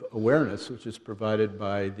kind of awareness, which is provided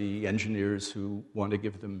by the engineers who want to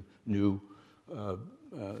give them new,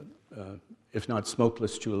 if not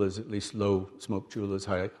smokeless chulas, at least low smoke chulas,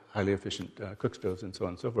 highly efficient cook stoves, and so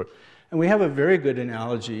on and so forth? And we have a very good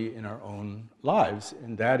analogy in our own lives,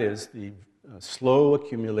 and that is the slow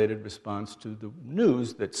accumulated response to the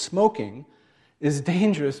news that smoking is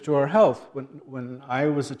dangerous to our health. When I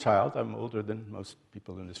was a child, I'm older than most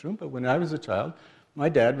people in this room, but when I was a child, my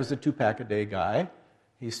dad was a 2-pack-a-day guy.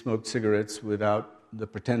 He smoked cigarettes without the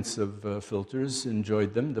pretense of filters,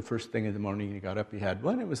 enjoyed them. The first thing in the morning he got up, he had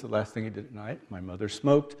one. It was the last thing he did at night. My mother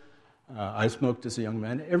smoked. I smoked as a young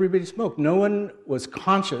man. Everybody smoked. No one was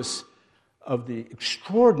conscious of the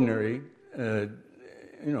extraordinary,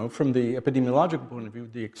 from the epidemiological point of view,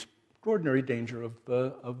 the extraordinary danger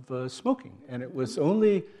of smoking. And it was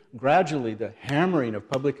only gradually the hammering of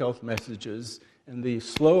public health messages and the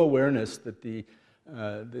slow awareness that the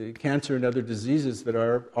cancer and other diseases that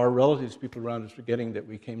our relatives, people around us, were getting, that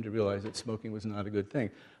we came to realize that smoking was not a good thing.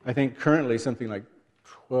 I think currently something like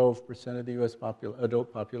 12% of the U.S.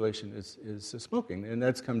 adult population is smoking, and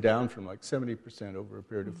that's come down from like 70% over a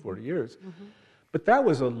period of 40 years. But that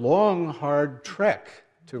was a long, hard trek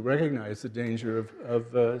to recognize the danger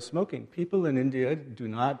of smoking. People in India do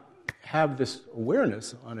not have this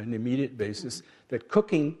awareness on an immediate basis that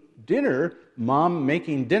cooking dinner, mom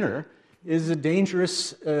making dinner, is a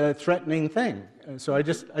dangerous, threatening thing. So I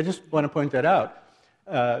just want to point that out.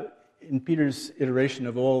 In Peter's iteration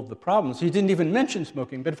of all of the problems, he didn't even mention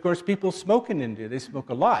smoking, but of course people smoke in India. They smoke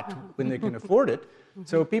a lot when they can afford it.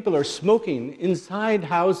 So people are smoking inside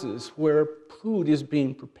houses where food is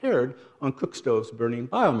being prepared on cook stoves burning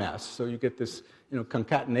biomass. So you get this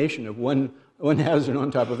concatenation of one hazard on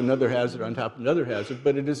top of another hazard on top of another hazard,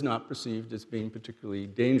 but it is not perceived as being particularly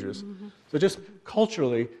dangerous. So just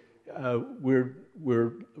culturally, we're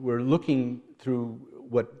looking through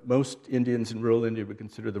what most Indians in rural India would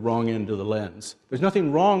consider the wrong end of the lens. There's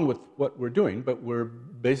nothing wrong with what we're doing, but we're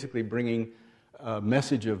basically bringing a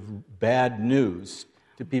message of bad news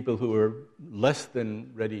to people who are less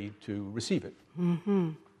than ready to receive it.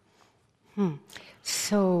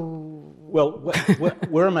 So... Well,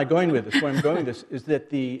 where am I going with this? Where I'm going with this is that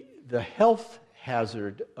the health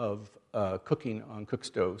hazard of cooking on cook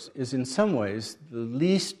stoves is in some ways the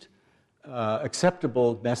least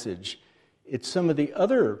acceptable message. It's some of the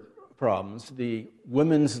other problems, the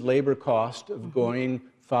women's labor cost of going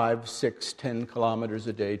 5, 6, 10 kilometers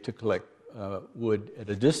a day to collect wood at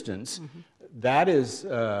a distance. That is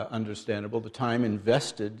understandable. The time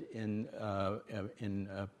invested in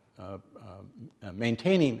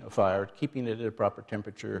maintaining a fire, keeping it at a proper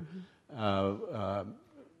temperature.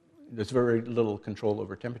 There's very little control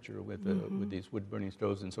over temperature with these wood-burning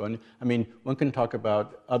stoves and so on. I mean, one can talk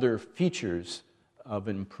about other features of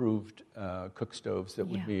improved cook stoves that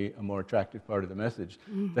would be a more attractive part of the message.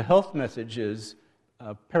 The health message is,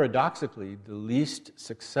 paradoxically, the least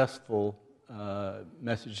successful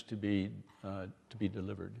message to be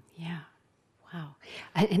delivered. Yeah. Wow.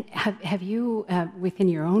 And have you, within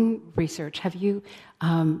your own research, have you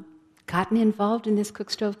gotten involved in this cook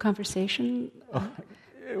stove conversation?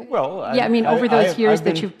 Well, over those years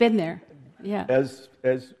that you've been there. Yeah. As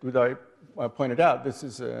Uday pointed out, this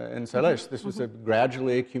is in Sailesh, this was a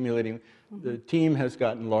gradually accumulating. The team has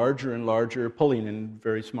gotten larger and larger, pulling in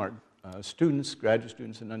very smart students, graduate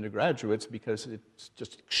students and undergraduates, because it's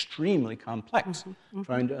just extremely complex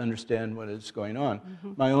trying to understand what is going on.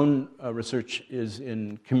 My own research is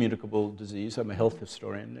in communicable disease. I'm a health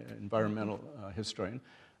historian, environmental historian.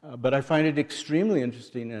 But I find it extremely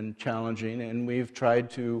interesting and challenging, and we've tried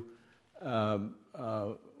to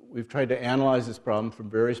analyze this problem from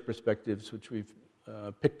various perspectives, which we've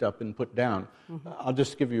picked up and put down. I'll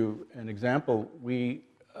just give you an example.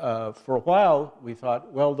 For a while, we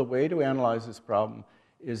thought, well, the way to analyze this problem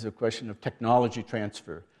is a question of technology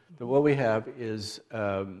transfer. That what we have is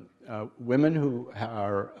women who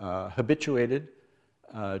are habituated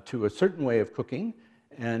to a certain way of cooking,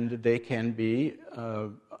 and they can be,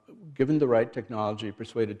 given the right technology,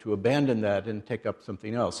 persuaded to abandon that and take up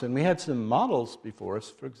something else. And we had some models before us,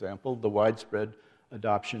 for example, the widespread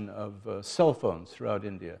adoption of cell phones throughout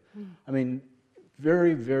India. I mean,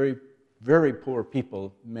 very, very, very poor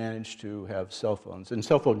people manage to have cell phones, and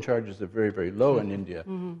cell phone charges are very, very low in India.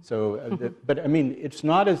 So, but I mean, it's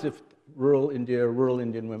not as if rural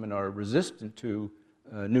Indian women are resistant to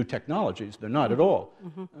new technologies. They're not at all.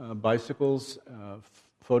 Bicycles,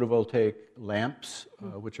 photovoltaic lamps,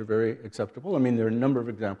 which are very acceptable. I mean, there are a number of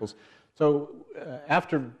examples. So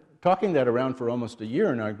after talking that around for almost a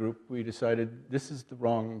year in our group, we decided this is the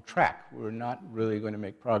wrong track. We're not really going to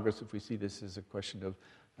make progress if we see this as a question of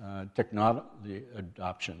technology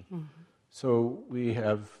adoption. So we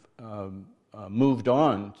have moved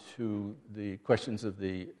on to the questions of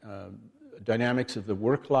the dynamics of the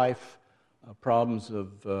work life, problems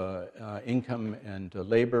of income and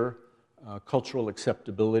labor, cultural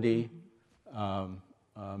acceptability,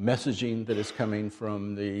 messaging that is coming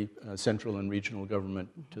from the central and regional government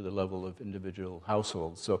to the level of individual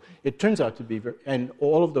households. So it turns out to be and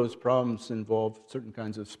all of those problems involve certain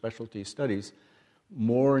kinds of specialty studies.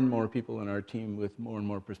 More and more people in our team with more and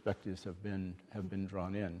more perspectives have been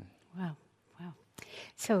drawn in. Wow.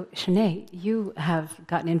 So, Shanae, you have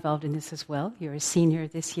gotten involved in this as well. You're a senior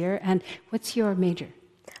this year, and what's your major?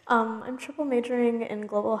 I'm triple majoring in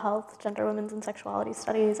global health, gender, women's, and sexuality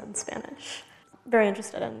studies, and Spanish. Very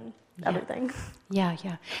interested in everything. Yeah.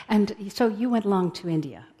 And so you went along to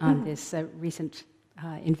India on this recent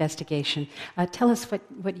investigation. Tell us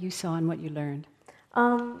what you saw and what you learned.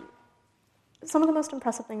 Some of the most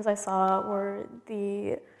impressive things I saw were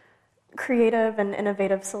the creative and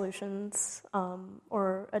innovative solutions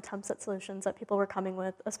or attempts at solutions that people were coming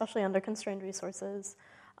with, especially under constrained resources.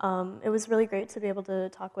 It was really great to be able to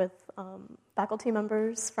talk with faculty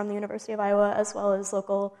members from the University of Iowa, as well as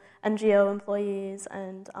local NGO employees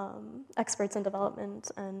and experts in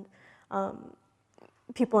development and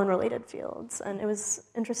people in related fields. And it was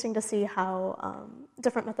interesting to see how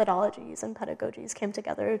different methodologies and pedagogies came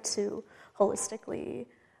together to holistically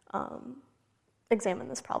examine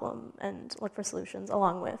this problem and look for solutions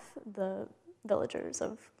along with the villagers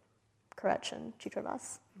of Karech and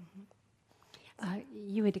Chitravas.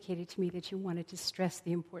 You indicated to me that you wanted to stress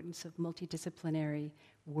the importance of multidisciplinary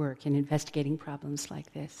work in investigating problems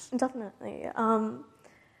like this. Definitely.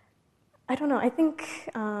 I don't know. I think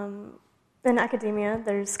in academia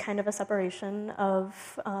there's kind of a separation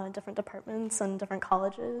of different departments and different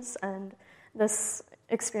colleges, and this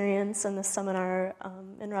experience and this seminar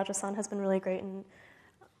in Rajasthan has been really great in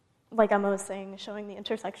like Emma was saying, showing the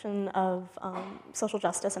intersection of social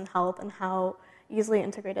justice and health and how easily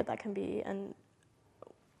integrated that can be, and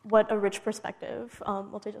what a rich perspective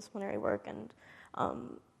multidisciplinary work and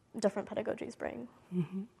different pedagogies bring.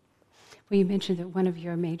 Mm-hmm. Well, you mentioned that one of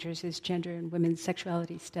your majors is gender and women's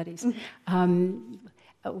sexuality studies. Mm-hmm.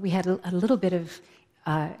 We had a little bit of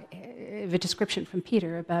a description from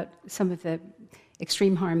Peter about some of the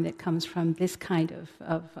extreme harm that comes from this kind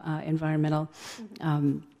of environmental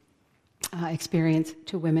experience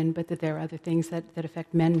to women, but that there are other things that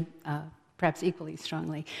affect men perhaps equally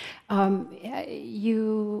strongly.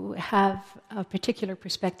 You have a particular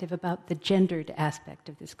perspective about the gendered aspect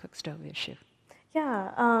of this cook stove issue.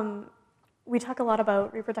 Yeah, we talk a lot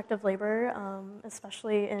about reproductive labor,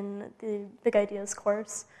 especially in the Big Ideas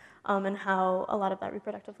course, and how a lot of that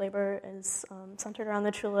reproductive labor is centered around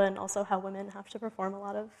the chula, and also how women have to perform a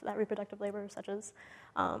lot of that reproductive labor, such as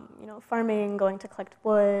farming, going to collect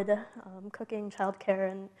wood, cooking,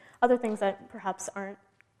 childcare, and other things that perhaps aren't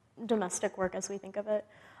domestic work as we think of it,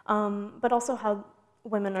 but also how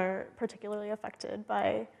women are particularly affected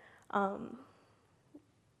by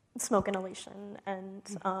smoke inhalation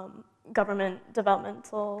and government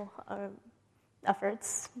developmental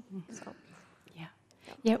efforts. So.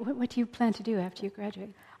 Yeah. What do you plan to do after you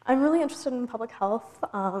graduate? I'm really interested in public health.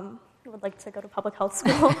 I would like to go to public health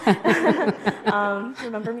school.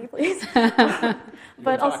 Remember me, please.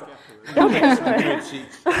 But also, okay,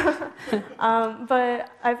 sure. But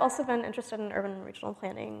I've also been interested in urban and regional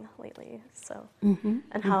planning lately. So,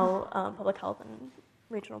 and how public health and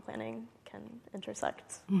regional planning can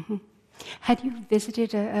intersect. Mm-hmm. Had you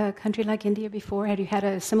visited a country like India before? Had you had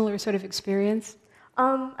a similar sort of experience?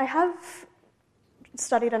 I have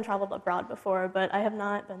studied and traveled abroad before, but I have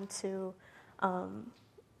not been to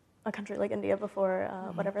a country like India before,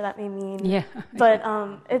 whatever that may mean. Yeah. But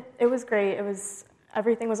it was great.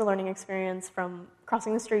 Everything was a learning experience, from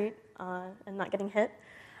crossing the street and not getting hit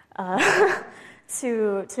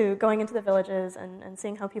to going into the villages and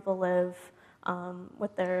seeing how people live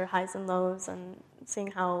with their highs and lows, and seeing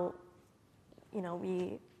how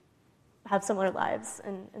we have similar lives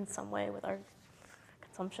in some way with our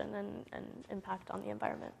consumption and impact on the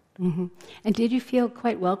environment. Mm-hmm. And did you feel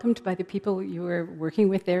quite welcomed by the people you were working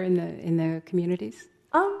with there in the communities?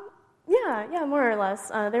 Yeah, more or less.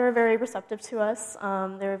 They were very receptive to us.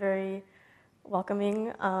 They were very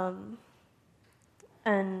welcoming,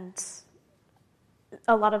 and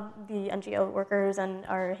a lot of the NGO workers and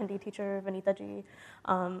our Hindi teacher, Vanita ji,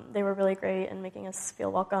 they were really great in making us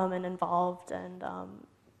feel welcome and involved, and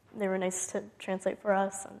they were nice to translate for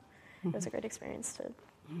us, and it was a great experience to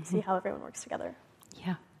see how everyone works together.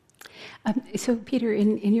 Yeah. So, Peter,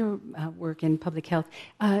 in your work in public health,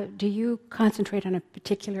 do you concentrate on a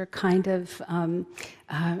particular kind of,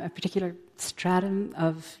 a particular stratum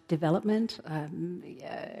of development?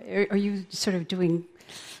 Are you sort of doing...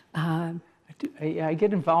 I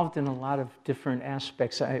get involved in a lot of different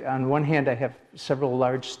aspects. On one hand, I have several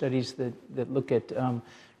large studies that look at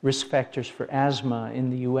risk factors for asthma in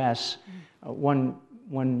the U.S.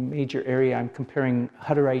 One major area, I'm comparing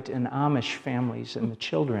Hutterite and Amish families and the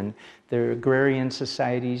children. They're agrarian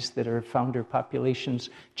societies that are founder populations,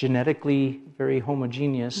 genetically very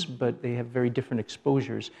homogeneous, but they have very different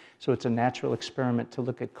exposures. So it's a natural experiment to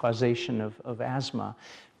look at causation of asthma.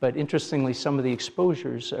 But interestingly, some of the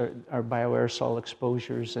exposures are bioaerosol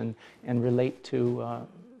exposures and relate to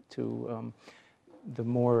the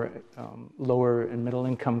more lower and middle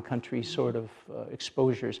income country sort of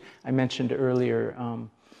exposures. I mentioned earlier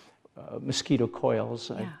mosquito coils.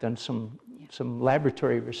 Yeah. I've done some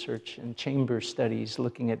laboratory research and chamber studies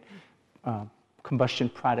looking at combustion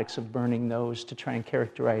products of burning those to try and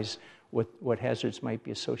characterize what hazards might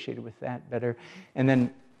be associated with that better. And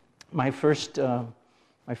then my first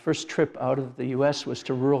trip out of the U.S. was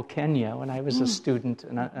to rural Kenya when I was a student,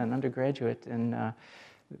 an undergraduate, and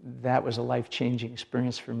that was a life-changing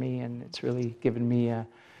experience for me, and it's really given me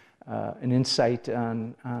an insight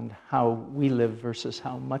on how we live versus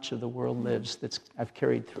how much of the world lives that I've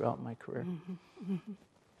carried throughout my career. Mm-hmm. Mm-hmm.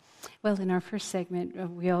 Well, in our first segment,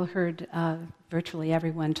 we all heard virtually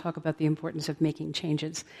everyone talk about the importance of making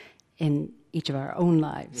changes in each of our own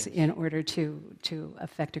lives, yes, in order to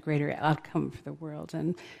affect a greater outcome for the world.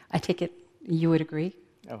 And I take it you would agree?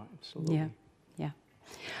 Oh, absolutely. Yeah.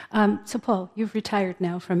 So, Paul, you've retired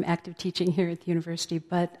now from active teaching here at the university,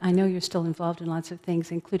 but I know you're still involved in lots of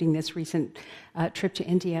things, including this recent trip to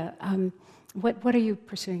India. What are you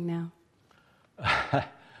pursuing now?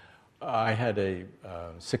 I had a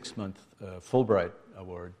 6-month Fulbright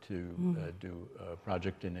award to do a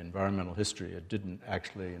project in environmental history. It didn't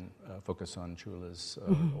actually focus on chulas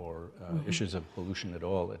or issues of pollution at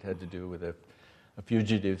all. It had to do with a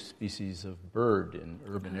fugitive species of bird in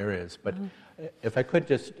urban areas. But if I could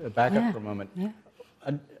just back up for a moment. Yeah.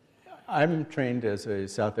 I'm trained as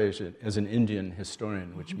an Indian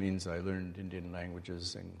historian, which means I learned Indian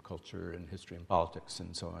languages and culture and history and politics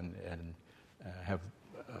and so on, and have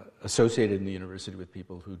associated in the university with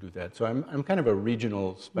people who do that. So I'm kind of a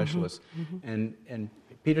regional specialist. And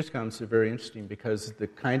Peter's comments are very interesting because the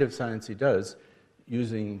kind of science he does,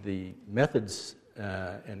 using the methods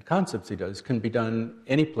and concepts he does, can be done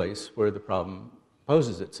any place where the problem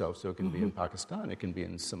poses itself. So it can be in Pakistan, it can be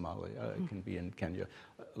in Somalia, it can be in Kenya,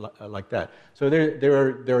 like that. So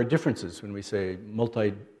there are differences when we say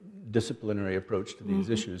multidisciplinary approach to these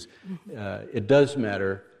issues. It does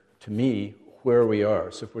matter to me where we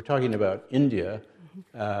are. So if we're talking about India,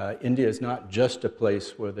 India is not just a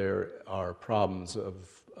place where there are problems of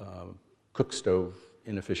cook stove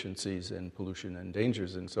inefficiencies and pollution and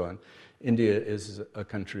dangers and so on. India is a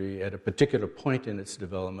country at a particular point in its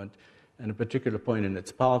development and a particular point in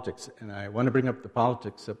its politics. And I want to bring up the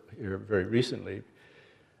politics up here very recently.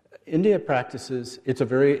 India practices,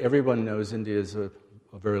 everyone knows India is a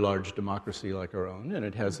very large democracy like our own, and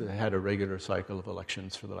it has had a regular cycle of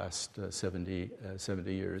elections for the last 70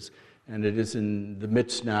 years. And it is in the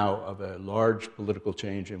midst now of a large political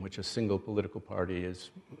change in which a single political party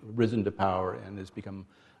has risen to power and has become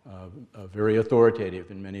very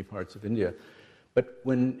authoritative in many parts of India. But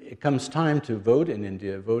when it comes time to vote in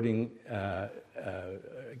India,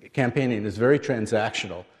 campaigning is very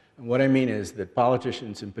transactional. And what I mean is that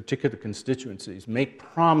politicians in particular constituencies make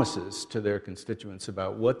promises to their constituents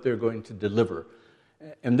about what they're going to deliver.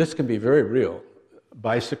 And this can be very real.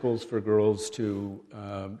 Bicycles for girls to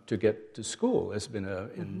get to school has been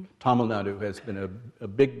in Tamil Nadu has been a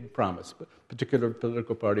big promise. But a particular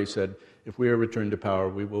political party said, if we are returned to power,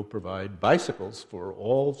 we will provide bicycles for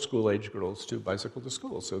all school-age girls to bicycle to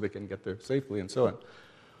school so they can get there safely and so on.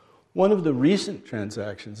 One of the recent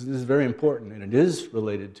transactions, this is very important, and it is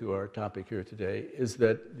related to our topic here today, is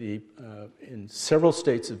that in several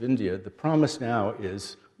states of India, the promise now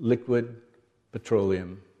is liquid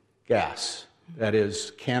petroleum gas. That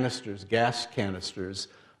is canisters, gas canisters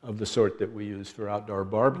of the sort that we use for outdoor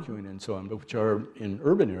barbecuing and so on, but which are in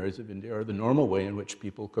urban areas of India are the normal way in which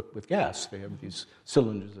people cook with gas. They have these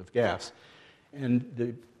cylinders of gas.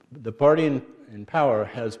 And the party in power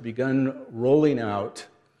has begun rolling out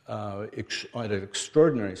at an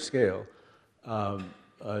extraordinary scale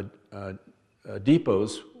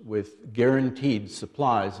depots with guaranteed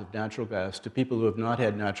supplies of natural gas to people who have not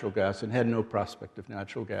had natural gas and had no prospect of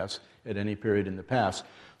natural gas at any period in the past.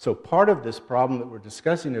 So part of this problem that we're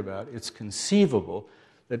discussing about, it's conceivable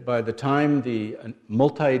that by the time the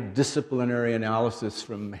multidisciplinary analysis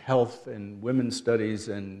from health and women's studies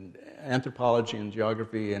and anthropology and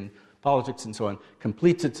geography and politics and so on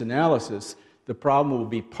completes its analysis, the problem will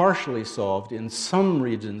be partially solved in some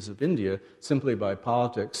regions of India simply by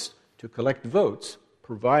politics to collect votes,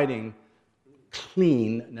 providing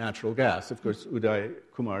clean natural gas. Of course, Uday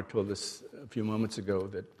Kumar told us a few moments ago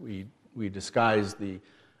that we disguise the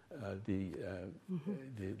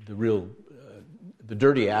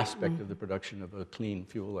dirty aspect of the production of a clean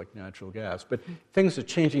fuel like natural gas. But things are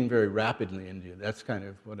changing very rapidly in India. That's kind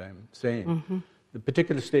of what I'm saying. The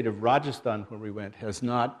particular state of Rajasthan where we went has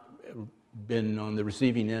not been on the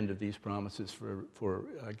receiving end of these promises for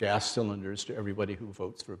gas cylinders to everybody who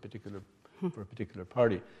votes for a particular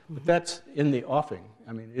party. But that's in the offing.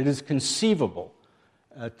 I mean, it is conceivable,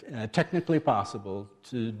 technically possible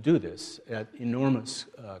to do this at enormous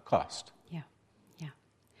cost. Yeah.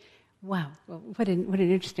 Wow, well, what an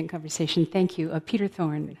interesting conversation. Thank you. Peter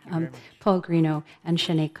Thorne, Paul Greeno, and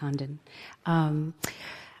Sinead Condon.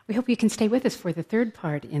 We hope you can stay with us for the third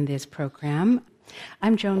part in this program.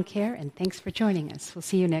 I'm Joan Kerr, and thanks for joining us. We'll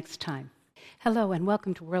see you next time. Hello, and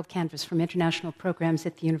welcome to WorldCanvass from International Programs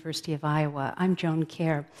at the University of Iowa. I'm Joan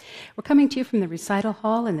Kerr. We're coming to you from the Recital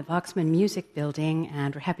Hall in the Voxman Music Building,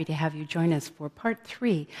 and we're happy to have you join us for part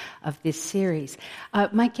 3 of this series.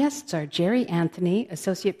 My guests are Jerry Anthony,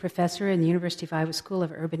 Associate Professor in the University of Iowa School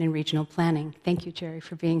of Urban and Regional Planning. Thank you, Jerry,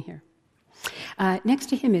 for being here. Next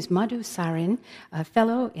to him is Madhu Sarin, a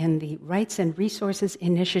fellow in the Rights and Resources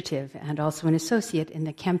Initiative and also an associate in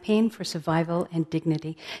the Campaign for Survival and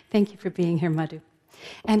Dignity. Thank you for being here, Madhu.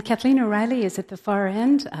 And Kathleen O'Reilly is at the far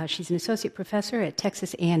end. She's an associate professor at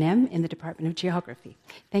Texas A&M in the Department of Geography.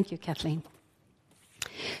 Thank you, Kathleen.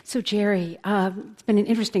 So, Jerry, it's been an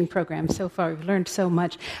interesting program so far. We've learned so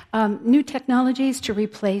much. New technologies to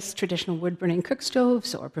replace traditional wood-burning cook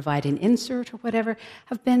stoves or provide an insert or whatever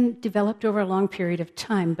have been developed over a long period of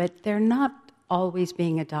time, but they're not always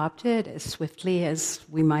being adopted as swiftly as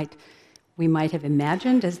we might have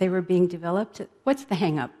imagined as they were being developed. What's the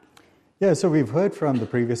hang-up? Yeah, so we've heard from the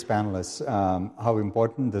previous panelists how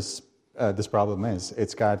important this problem is.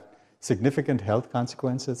 It's got significant health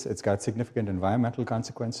consequences. It's got significant environmental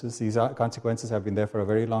consequences. These consequences have been there for a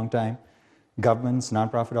very long time. Governments,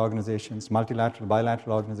 nonprofit organizations, multilateral,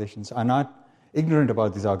 bilateral organizations are not ignorant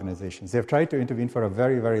about these organizations. They've tried to intervene for a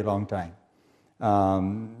very, very long time,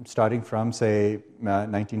 starting from, say,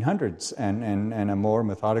 1900s and a more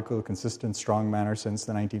methodical, consistent, strong manner since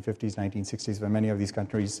the 1950s, 1960s, when many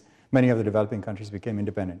of the developing countries became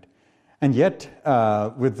independent. And yet,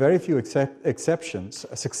 with very few exceptions,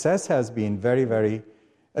 success has been there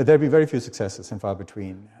have been very few successes and far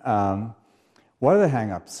between. What are the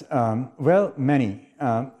hang-ups? Well, many.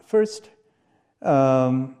 First,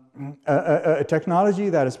 a technology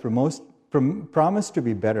that is promised to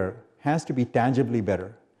be better has to be tangibly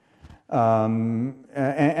better.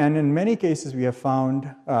 And in many cases, we have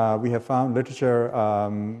found literature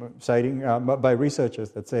citing by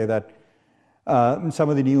researchers that say that some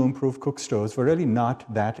of the new improved cook stoves were really not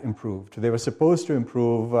that improved. They were supposed to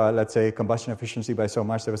improve, let's say, combustion efficiency by so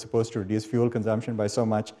much. They were supposed to reduce fuel consumption by so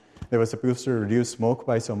much. They were supposed to reduce smoke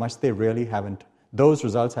by so much. They really haven't. Those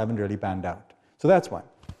results haven't really panned out. So that's one.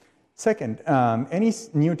 Second, any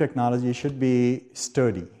new technology should be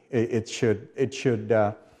sturdy. It should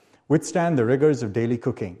withstand the rigors of daily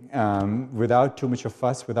cooking without too much of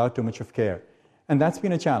fuss, without too much of care. And that's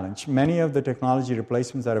been a challenge. Many of the technology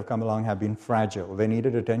replacements that have come along have been fragile. They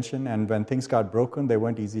needed attention, and when things got broken, they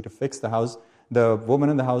weren't easy to fix. The woman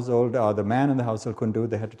in the household or the man in the household couldn't do it.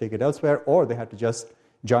 They had to take it elsewhere, or they had to just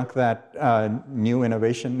junk that new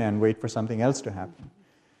innovation and wait for something else to happen.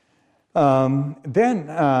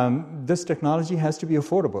 This technology has to be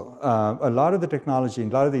affordable. A lot of the technology, a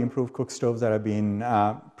lot of the improved cook stoves that have been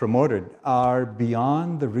promoted are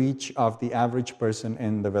beyond the reach of the average person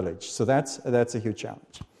in the village. So that's a huge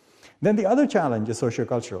challenge. Then the other challenge is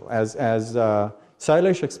sociocultural. As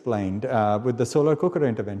Sailesh explained with the solar cooker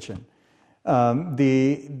intervention,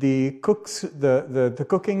 the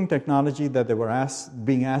cooking technology that they were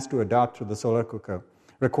being asked to adopt through the solar cooker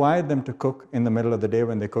required them to cook in the middle of the day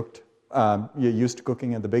when they cooked. You're used to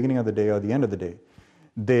cooking at the beginning of the day or the end of the day.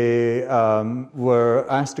 They were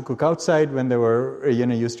asked to cook outside when they were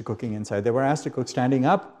used to cooking inside. They were asked to cook standing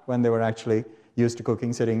up when they were actually used to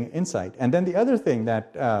cooking sitting inside. And then the other thing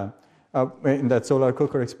that in that solar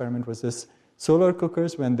cooker experiment was this: solar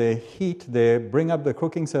cookers, when they heat, they bring up the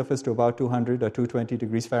cooking surface to about 200 or 220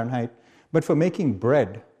 degrees Fahrenheit. But for making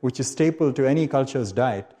bread, which is staple to any culture's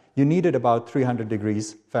diet, you needed about 300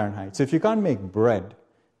 degrees Fahrenheit. So if you can't make bread,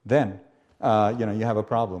 then you have a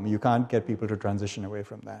problem. You can't get people to transition away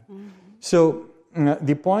from that. Mm-hmm. So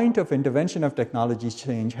the point of intervention of technology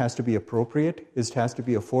change has to be appropriate. It has to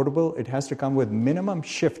be affordable. It has to come with minimum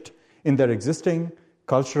shift in their existing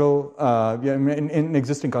cultural, in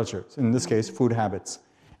existing cultures. In this case, food habits,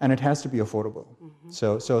 and it has to be affordable.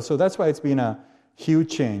 Mm-hmm. So that's why it's been a huge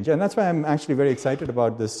change, and that's why I'm actually very excited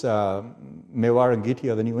about this Mewar Angiti,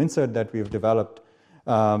 or the new insert that we've developed.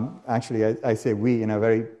 Actually, I say we in a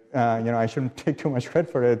very, I shouldn't take too much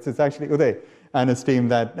credit for it. It's actually Uday and his team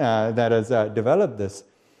that has developed this.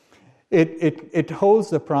 It holds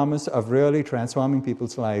the promise of really transforming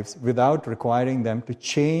people's lives without requiring them to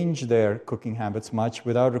change their cooking habits much,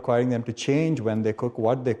 without requiring them to change when they cook,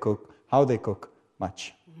 what they cook, how they cook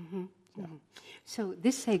much. Mm-hmm. Mm-hmm. So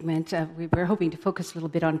this segment, we're hoping to focus a little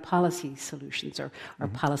bit on policy solutions or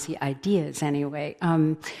mm-hmm. policy ideas anyway.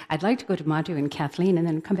 I'd like to go to Madhu and Kathleen and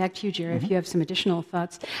then come back to you, Jerry, mm-hmm. if you have some additional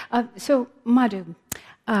thoughts. So Madhu,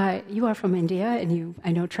 you are from India and you,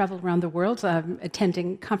 I know, travel around the world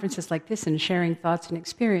attending conferences like this and sharing thoughts and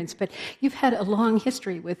experience, but you've had a long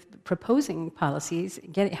history with proposing policies,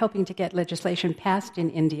 helping to get legislation passed in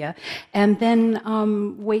India, and then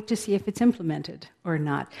wait to see if it's implemented or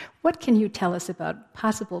not. What can you tell us about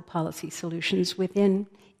possible policy solutions within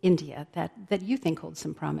India that you think hold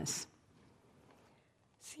some promise?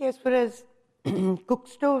 See, as far as cook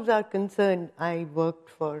stoves are concerned, I worked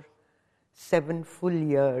for 7 full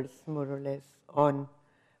years, more or less,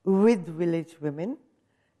 with village women,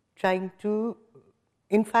 trying to,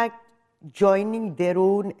 in fact, joining their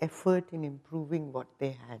own effort in improving what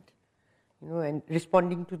they had, and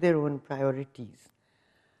responding to their own priorities.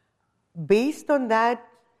 Based on that,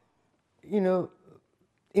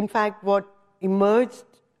 in fact, what emerged,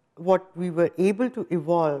 what we were able to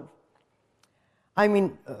evolve, I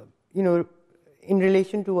mean, in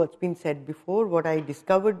relation to what's been said before, what I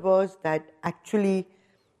discovered was that actually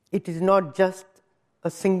it is not just a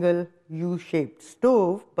single U-shaped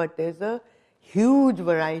stove, but there's a huge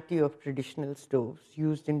variety of traditional stoves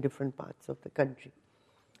used in different parts of the country.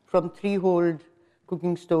 From 3-holed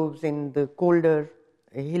cooking stoves in the colder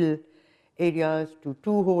hill areas to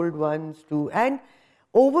 2-holed ones and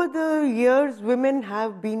over the years, women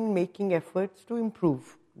have been making efforts to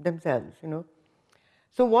improve themselves,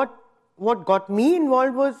 So what got me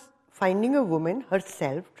involved was finding a woman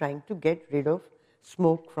herself trying to get rid of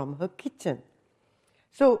smoke from her kitchen.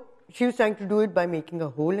 So she was trying to do it by making a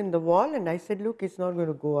hole in the wall, and I said, look, it's not going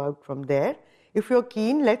to go out from there. If you're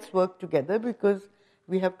keen, let's work together because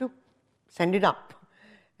we have to send it up.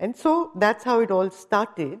 And so that's how it all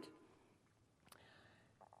started.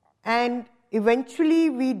 And eventually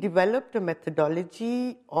we developed a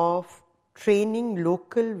methodology of training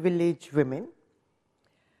local village women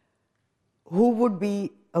who would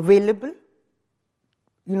be available,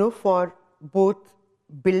 for both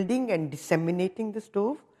building and disseminating the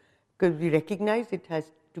stove, because we recognize it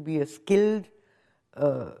has to be a skilled,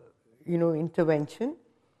 intervention,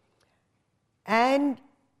 and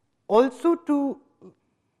also to,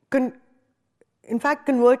 in fact,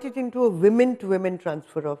 convert it into a women-to-women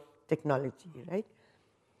transfer of technology, right?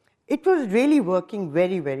 It was really working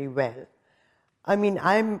very, very well. I mean,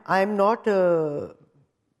 I'm not a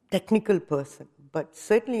technical person, but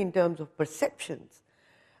certainly in terms of perceptions,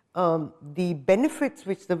 the benefits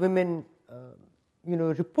which the women,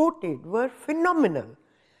 reported were phenomenal.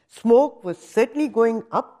 Smoke was certainly going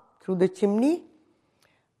up through the chimney.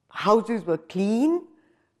 Houses were clean.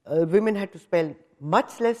 Women had to spend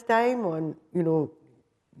much less time on,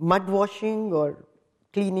 mud washing or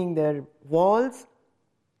cleaning their walls.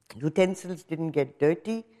 Utensils didn't get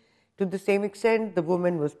dirty to the same extent. The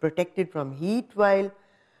woman was protected from heat while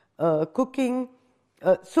cooking.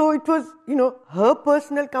 So it was, her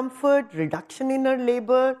personal comfort, reduction in her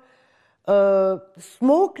labor,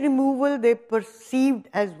 smoke removal they perceived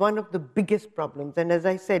as one of the biggest problems. And as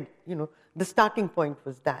I said, the starting point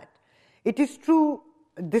was that. It is true,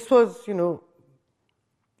 this was,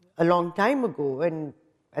 a long time ago, and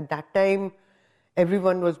at that time,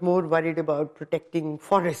 everyone was more worried about protecting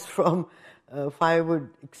forests from firewood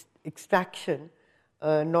extraction,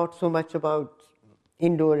 not so much about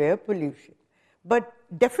indoor air pollution. But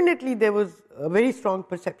definitely there was a very strong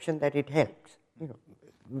perception that it helps.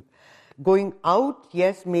 Going out,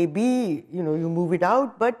 yes, maybe, you move it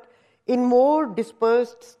out, but in more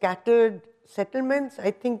dispersed, scattered settlements,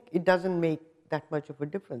 I think it doesn't make that much of a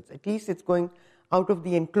difference. At least it's going out of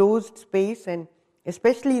the enclosed space, and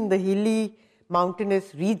especially in the hilly,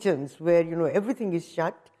 mountainous regions where, everything is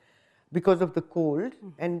shut because of the cold,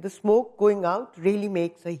 and the smoke going out really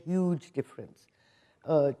makes a huge difference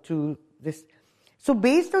to this. So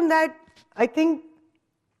based on that, I think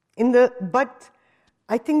the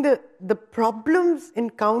problems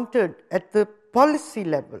encountered at the policy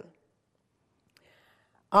level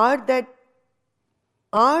are that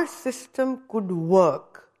our system could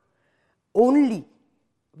work only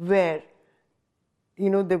where,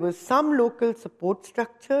 there was some local support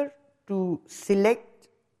structure to select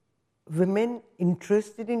women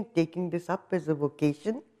interested in taking this up as a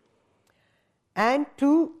vocation, and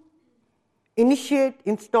to initiate,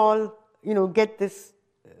 install, get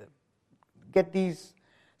these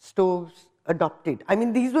stoves adopted. I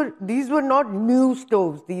mean, these were not new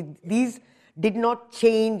stoves. These did not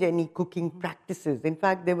change any cooking practices. In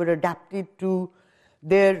fact, they were adapted to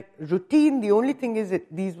their routine. The only thing is that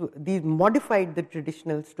these modified the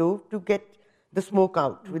traditional stove to get the smoke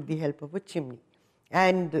out with the help of a chimney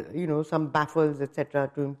and, some baffles, etc.,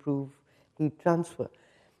 to improve heat transfer.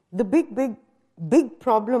 The big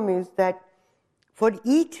problem is that for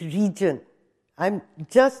each region, I'm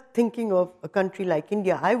just thinking of a country like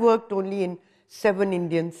India. I worked only in 7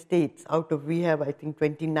 Indian states out of, we have, I think,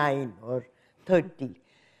 29 or 30.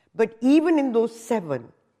 But even in those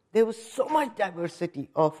 7, there was so much diversity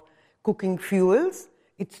of cooking fuels.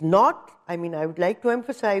 It's not, I would like to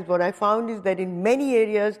emphasize, what I found is that in many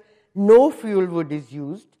areas, no fuel wood is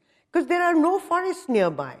used because there are no forests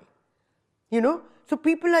nearby. So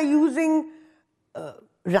people are using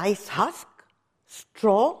rice husk,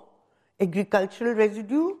 straw, agricultural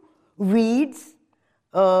residue, weeds,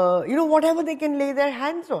 whatever they can lay their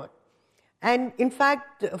hands on. And in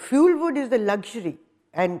fact, fuel wood is a luxury.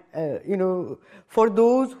 And, for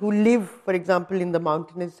those who live, for example, in the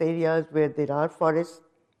mountainous areas where there are forests,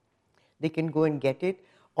 they can go and get it,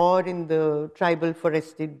 or in the tribal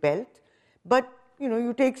forested belt. But,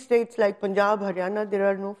 you take states like Punjab, Haryana, there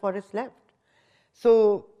are no forests left.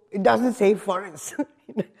 So it doesn't save forests.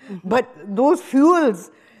 But those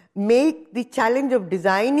fuels make the challenge of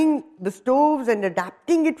designing the stoves and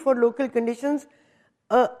adapting it for local conditions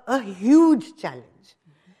a huge challenge.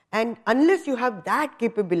 And unless you have that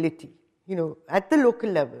capability, at the local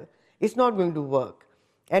level, it's not going to work.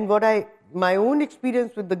 And my own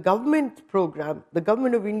experience with the government program, the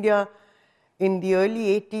government of India in the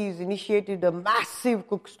early 80s initiated a massive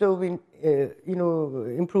cook stove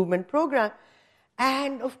improvement program.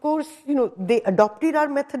 And of course, they adopted our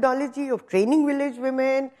methodology of training village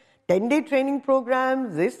women, 10-day training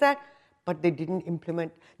programs, this, that, but they didn't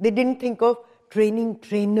implement. They didn't think of training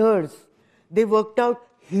trainers. They worked out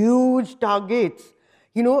huge targets,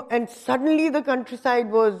 and suddenly the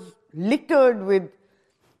countryside was littered with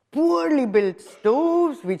poorly built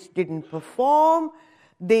stoves which didn't perform.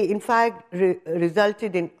 They, in fact,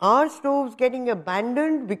 resulted in our stoves getting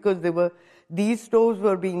abandoned because these stoves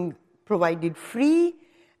were being provided free.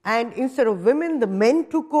 And instead of women, the men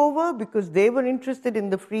took over because they were interested in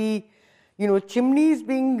the free, chimneys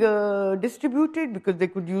being distributed because they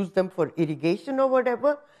could use them for irrigation or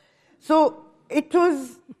whatever. So it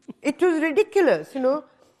was ridiculous,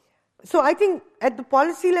 So I think at the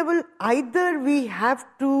policy level, either we have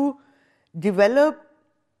to develop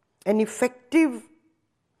an effective,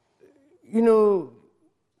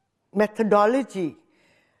 methodology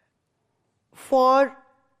for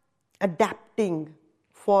adapting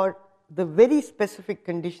for the very specific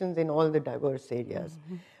conditions in all the diverse areas,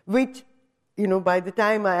 which, by the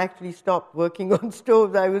time I actually stopped working on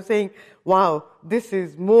stoves, I was saying, wow, this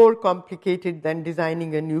is more complicated than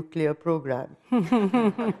designing a nuclear program.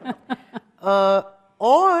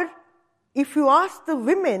 Or if you ask the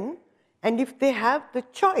women, and if they have the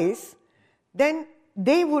choice, then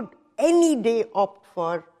they would any day opt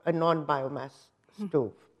for a non-biomass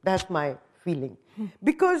stove. That's my feeling.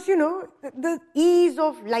 Because, the ease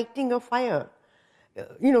of lighting a fire.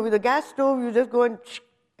 With a gas stove, you just go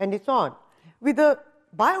and it's on. With a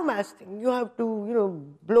biomass thing, you have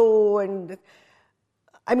to, blow and...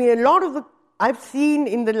 a lot of I've seen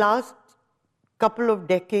in the last couple of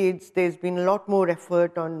decades, there's been a lot more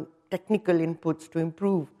effort on technical inputs to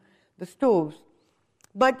improve the stoves.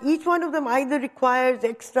 But each one of them either requires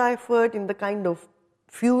extra effort in the kind of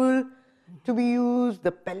fuel to be used,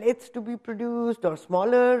 the pellets to be produced, or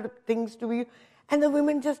smaller things to be used. And the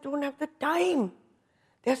women just don't have the time.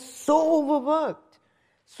 They're so overworked.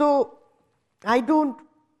 So I don't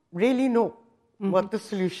really know what the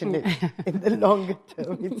solution is in the longer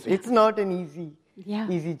term. It's not an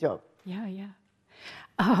easy job. Yeah.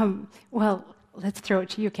 Well, let's throw it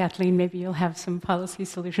to you, Kathleen. Maybe you'll have some policy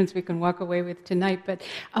solutions we can walk away with tonight. But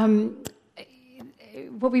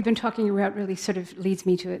what we've been talking about really sort of leads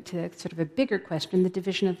me to sort of a bigger question, the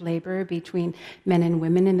division of labor between men and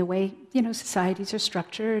women and the way, societies are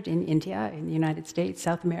structured in India, in the United States,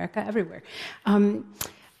 South America, everywhere.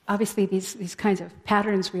 Obviously, these kinds of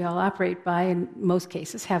patterns we all operate by, in most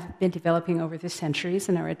cases, have been developing over the centuries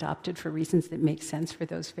and are adopted for reasons that make sense for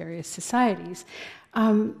those various societies.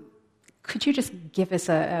 Could you just give us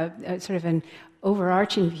a sort of an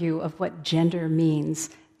overarching view of what gender means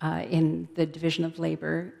in the division of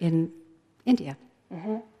labor in India?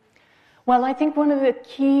 Mm-hmm. Well, I think one of the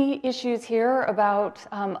key issues here about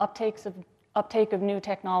uptake of new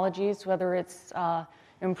technologies, whether it's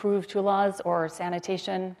improved chulas or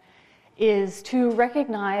sanitation, is to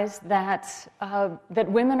recognize that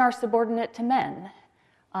women are subordinate to men,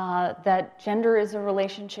 that gender is a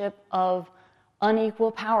relationship of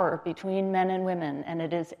unequal power between men and women, and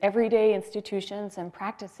it is everyday institutions and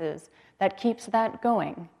practices that keeps that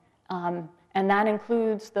going. And that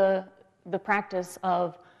includes the practice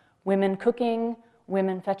of women cooking,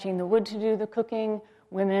 women fetching the wood to do the cooking,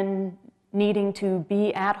 women needing to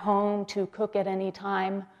be at home to cook at any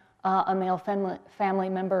time a male family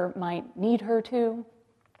member might need her to.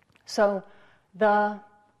 So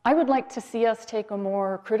I would like to see us take a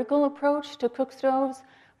more critical approach to cook stoves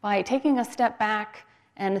by taking a step back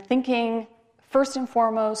and thinking, first and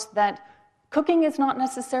foremost, that cooking is not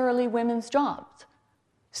necessarily women's jobs.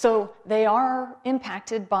 So they are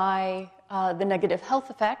impacted by the negative health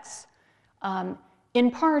effects, in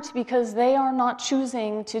part because they are not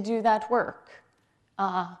choosing to do that work.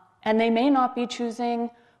 And they may not be choosing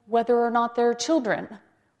whether or not their children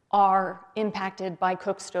are impacted by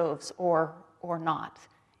cook stoves or not.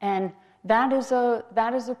 And that is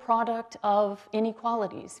a product of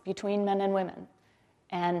inequalities between men and women.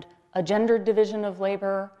 And a gendered division of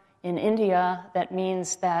labor in India that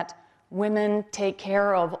means that women take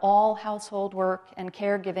care of all household work and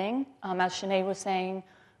caregiving, as Sinead was saying,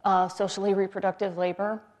 socially reproductive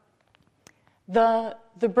labor. The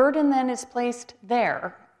burden then is placed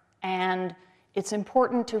there, And it's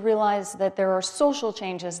important to realize that there are social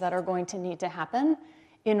changes that are going to need to happen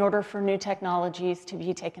in order for new technologies to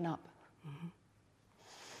be taken up.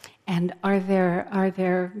 And are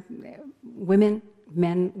there women,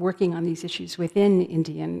 men working on these issues within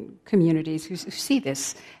Indian communities who see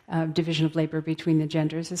this division of labor between the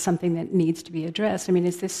genders as something that needs to be addressed? I mean,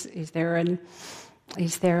 is there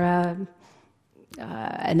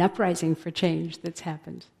an uprising for change that's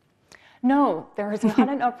happened? No, there is not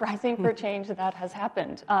an uprising for change that has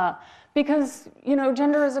happened, because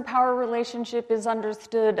gender as a power relationship is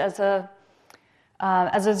understood as a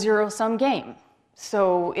zero-sum game.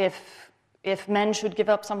 So if men should give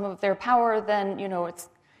up some of their power, then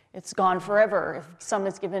it's gone forever. If some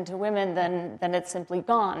is given to women, then it's simply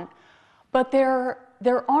gone. But there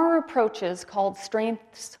are approaches called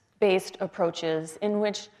strengths-based approaches in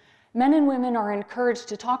which men and women are encouraged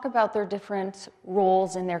to talk about their different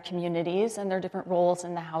roles in their communities and their different roles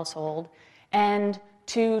in the household, and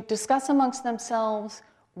to discuss amongst themselves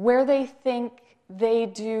where they think they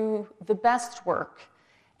do the best work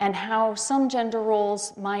and how some gender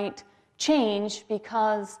roles might change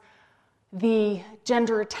because the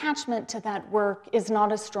gender attachment to that work is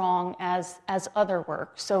not as strong as other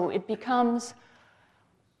work. So it becomes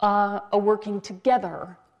a working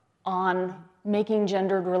together on making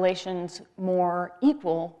gendered relations more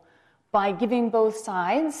equal by giving both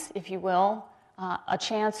sides, if you will, a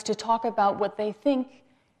chance to talk about what they think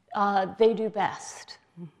they do best.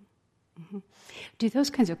 Mm-hmm. Do those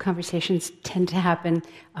kinds of conversations tend to happen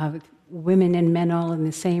with women and men all in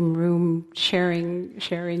the same room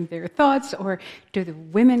sharing their thoughts, or do the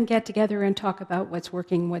women get together and talk about what's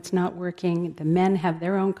working, what's not working? The men have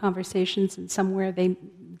their own conversations and somewhere they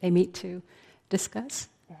meet to discuss?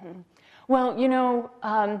 Mm-hmm. Well,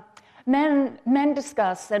 men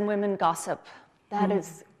discuss and women gossip. That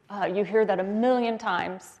is, you hear that a million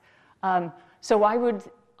times. So I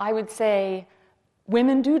would say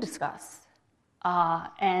women do discuss,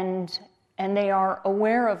 and they are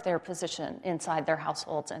aware of their position inside their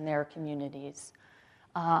households and their communities.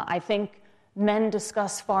 I think men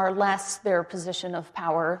discuss far less their position of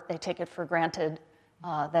power. They take it for granted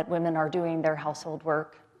that women are doing their household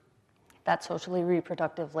work, that socially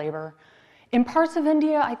reproductive labor. In parts of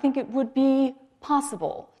India, I think it would be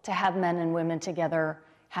possible to have men and women together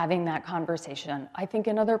having that conversation. I think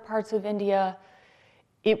in other parts of India,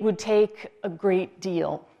 it would take a great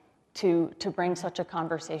deal to bring such a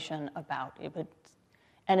conversation about.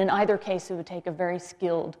 And in either case, it would take a very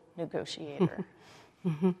skilled negotiator.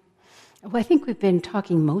 Mm-hmm. Well, I think we've been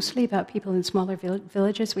talking mostly about people in smaller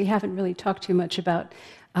villages. We haven't really talked too much about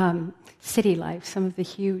city life, some of the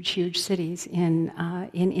huge cities in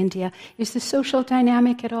India. Is the social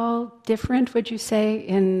dynamic at all different, would you say,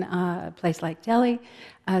 in a place like Delhi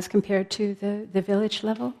as compared to the village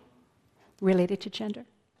level related to gender?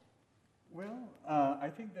 Well, I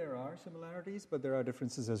think there are similarities, but there are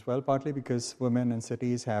differences as well, partly because women in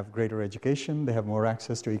cities have greater education, they have more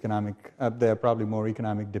access to economic, they're probably more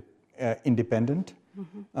economic independent,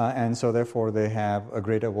 and so therefore they have a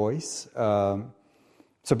greater voice.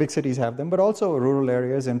 So big cities have them, but also rural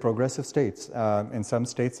areas and progressive states. In some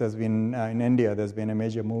states, there's been, in India, there's been a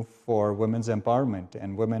major move for women's empowerment,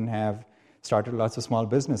 and women have started lots of small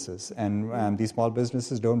businesses, and these small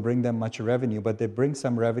businesses don't bring them much revenue, but they bring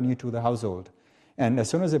some revenue to the household. And as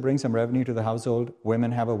soon as they bring some revenue to the household,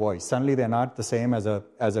 women have a voice. Suddenly they're not the same as a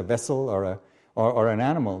vessel or an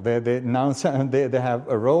animal. They have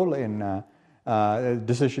a role in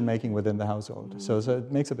decision making within the household. So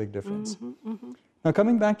it makes a big difference. Now,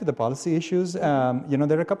 coming back to the policy issues, there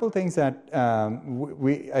are a couple of things that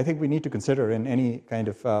I think we need to consider in any kind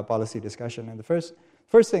of policy discussion. And the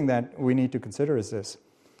first thing that we need to consider is this.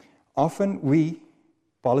 Often we,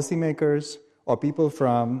 policymakers or people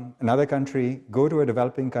from another country, go to a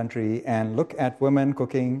developing country and look at women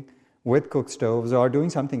cooking with cook stoves or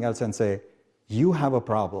doing something else and say, you have a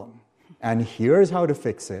problem, and here's how to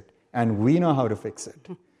fix it, and we know how to fix it.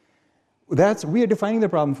 We are defining the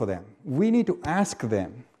problem for them. We need to ask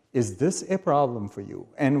them, is this a problem for you?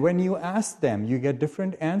 And when you ask them, you get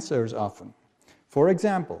different answers often. For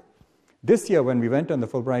example, this year when we went on the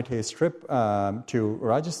Fulbright Hays trip to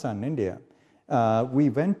Rajasthan, India, we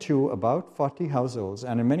went to about 40 households,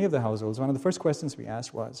 and in many of the households, one of the first questions we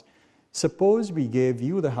asked was, suppose we gave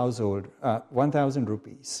you, the household, 1,000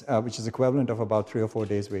 rupees, which is equivalent of about 3 or 4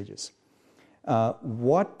 days' wages.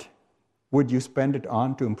 What would you spend it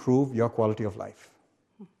on to improve your quality of life?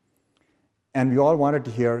 And we all wanted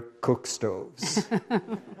to hear cook stoves,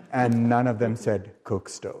 and none of them said cook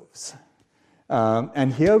stoves.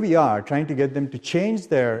 And here we are trying to get them to change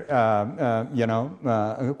their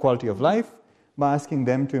quality of life, by asking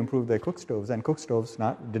them to improve their cook stoves, and cook stoves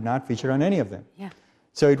did not feature on any of them. Yeah.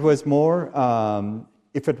 So it was more,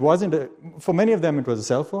 if it wasn't, for many of them it was a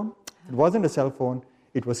cell phone. If it wasn't a cell phone,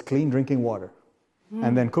 it was clean drinking water.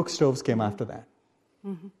 And then cook stoves came after that.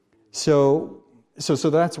 So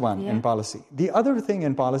that's one in policy. The other thing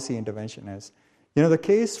in policy intervention is, the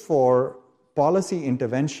case for policy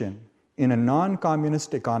intervention in a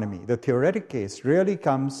non-communist economy, the theoretic case really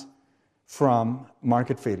comes from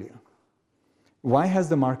market failure. Why has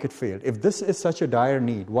the market failed? If this is such a dire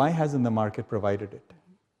need, why hasn't the market provided it?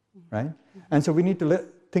 Right? And so we need to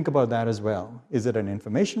think about that as well. Is it an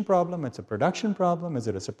information problem? It's a production problem? Is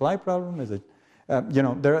it a supply problem? Is it,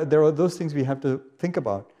 there are those things we have to think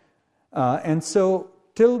about. And so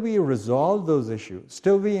till we resolve those issues,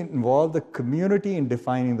 till we involve the community in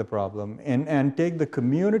defining the problem and take the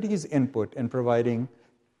community's input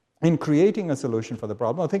in creating a solution for the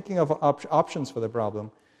problem, or thinking of options for the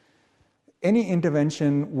problem, any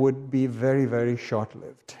intervention would be very, very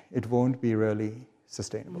short-lived. It won't be really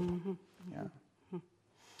sustainable.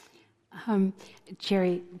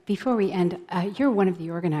 Jerry, before we end, you're one of the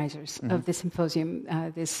organizers of the symposium,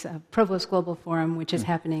 this Provost Global Forum, which is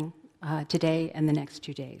happening today and the next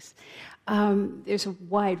 2 days. There's a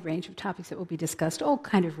wide range of topics that will be discussed, all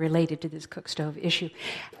kind of related to this cook stove issue.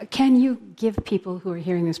 Can you give people who are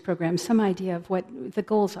hearing this program some idea of what the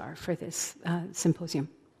goals are for this symposium?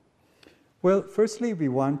 Well, firstly, we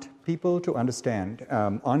want people to understand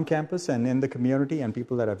on campus and in the community and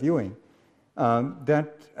people that are viewing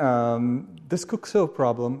that this cook stove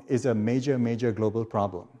problem is a major, major global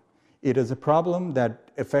problem. It is a problem that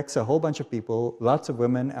affects a whole bunch of people. Lots of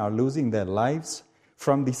women are losing their lives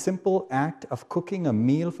from the simple act of cooking a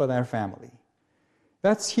meal for their family.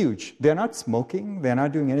 That's huge. They're not smoking. They're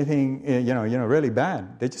not doing anything really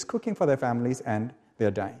bad. They're just cooking for their families and they're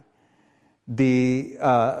dying.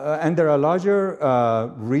 And there are larger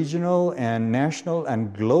regional and national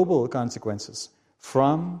and global consequences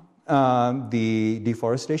from the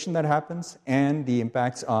deforestation that happens and the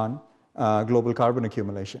impacts on global carbon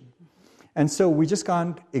accumulation. And so we just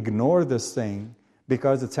can't ignore this thing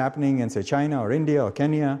because it's happening in, say, China or India or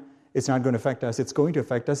Kenya. It's not going to affect us. It's going to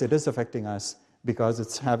affect us. It is affecting us because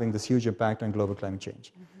it's having this huge impact on global climate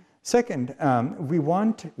change. Second, we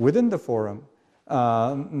want, within the forum,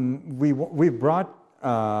 we brought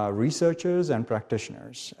researchers and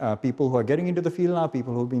practitioners, people who are getting into the field now,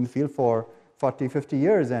 people who've been in the field for 40, 50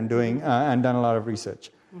 years and and done a lot of research.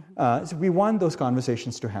 So we want those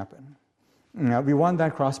conversations to happen. We want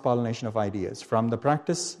that cross-pollination of ideas from the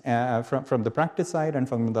practice, from the practice side and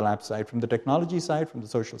from the lab side, from the technology side, from the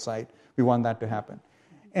social side. We want that to happen.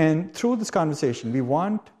 And through this conversation, we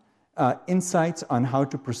want insights on how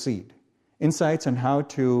to proceed, insights on how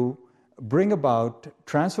to bring about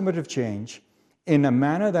transformative change in a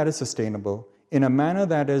manner that is sustainable, in a manner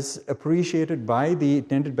that is appreciated by the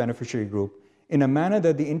intended beneficiary group, in a manner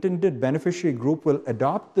that the intended beneficiary group will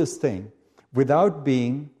adopt this thing without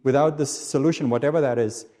this solution, whatever that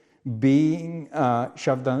is, being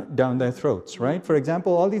shoved down their throats, right? For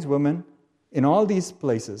example, all these women in all these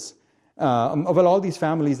places, all these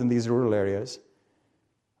families in these rural areas,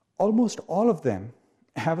 almost all of them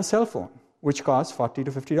have a cell phone, which costs $40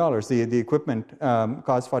 to $50. The equipment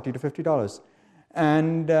costs $40 to $50.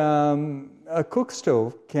 And a cook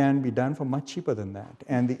stove can be done for much cheaper than that.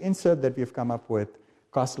 And the insert that we've come up with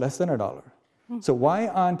costs less than $1. So why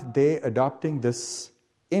aren't they adopting this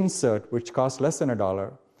insert, which costs less than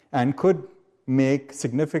 $1 and could make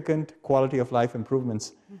significant quality of life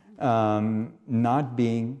improvements, not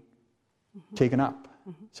being taken up?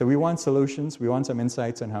 So we want solutions. We want some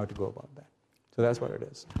insights on how to go about that. So that's what it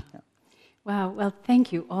is. Yeah. Wow. Well,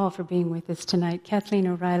 thank you all for being with us tonight. Kathleen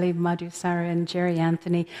O'Reilly, Madhu Saran, Jerry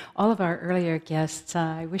Anthony, all of our earlier guests.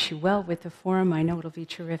 I wish you well with the forum. I know it'll be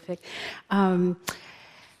terrific.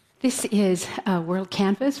 This is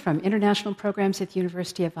WorldCanvass from International Programs at the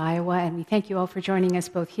University of Iowa, and we thank you all for joining us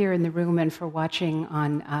both here in the room and for watching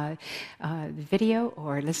on the video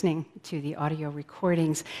or listening to the audio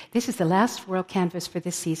recordings. This is the last WorldCanvass for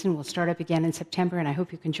this season. We'll start up again in September, and I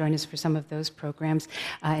hope you can join us for some of those programs.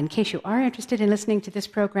 In case you are interested in listening to this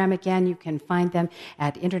program again, you can find them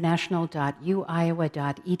at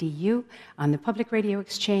international.uiowa.edu on the Public Radio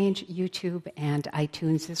Exchange, YouTube, and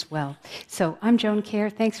iTunes as well. So I'm Joan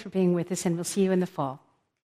Kerr. Thanks for being with us, and we'll see you in the fall.